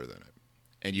not better than it.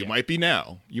 And you might be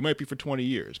now. You might be for 20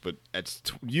 years, but at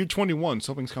you 21,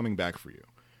 something's coming back for you.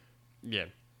 Yeah.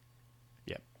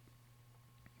 Yeah.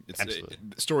 It's Absolutely.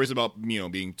 Stories about,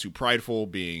 being too prideful,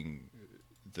 being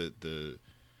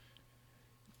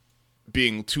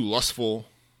being too lustful,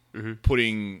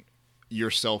 putting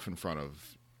yourself in front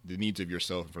of the needs of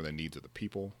yourself in front of the needs of the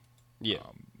people. Yeah.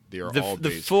 They are The all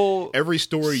based. full Every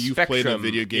story you've played in a spectrum,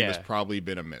 video game has yeah. probably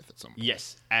been a myth at some point.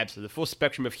 Yes, absolutely. The full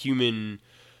spectrum of human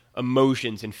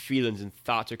emotions and feelings and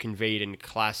thoughts are conveyed in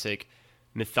classic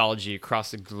mythology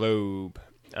across the globe.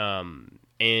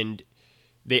 And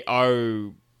they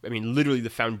are, literally the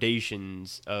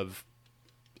foundations of,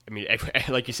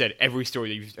 like you said, every story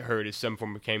that you've heard is some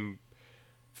form came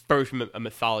first from a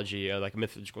mythology, like a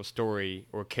mythological story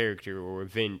or character or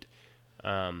event.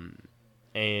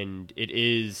 And it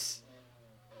is,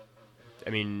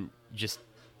 just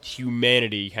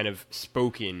humanity kind of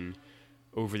spoken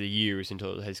over the years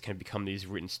until it has kind of become these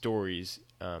written stories.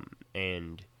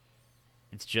 And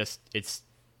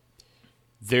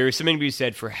there's something to be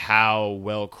said for how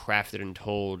well crafted and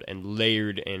told and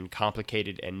layered and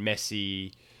complicated and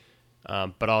messy,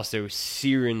 but also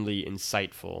searingly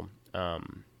insightful,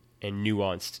 and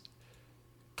nuanced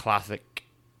classic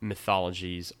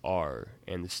mythologies are,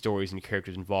 and the stories and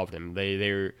characters involved in them.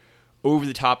 They're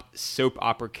over-the-top soap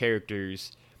opera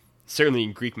characters, certainly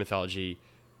in Greek mythology,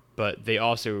 but they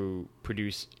also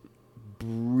produce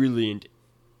brilliant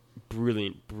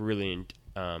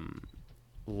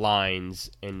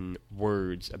lines and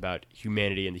words about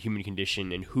humanity and the human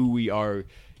condition and who we are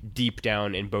deep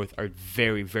down in both our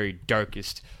very, very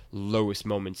darkest, lowest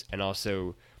moments and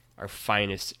also our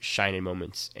finest, shining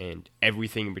moments and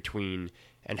everything in between,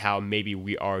 and how maybe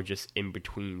we are just in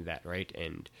between that, right?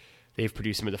 And they've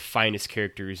produced some of the finest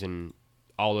characters in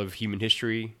all of human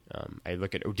history. I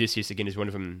look at Odysseus again as one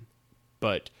of them,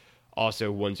 but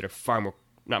also ones that are far more,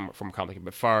 not far more complicated,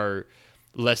 but far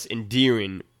less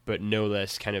endearing, but no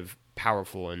less kind of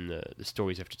powerful in the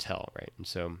stories you have to tell, right? And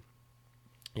so,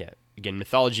 yeah, again,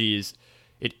 mythology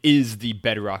is the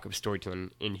bedrock of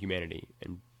storytelling in humanity,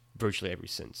 and virtually ever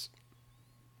since.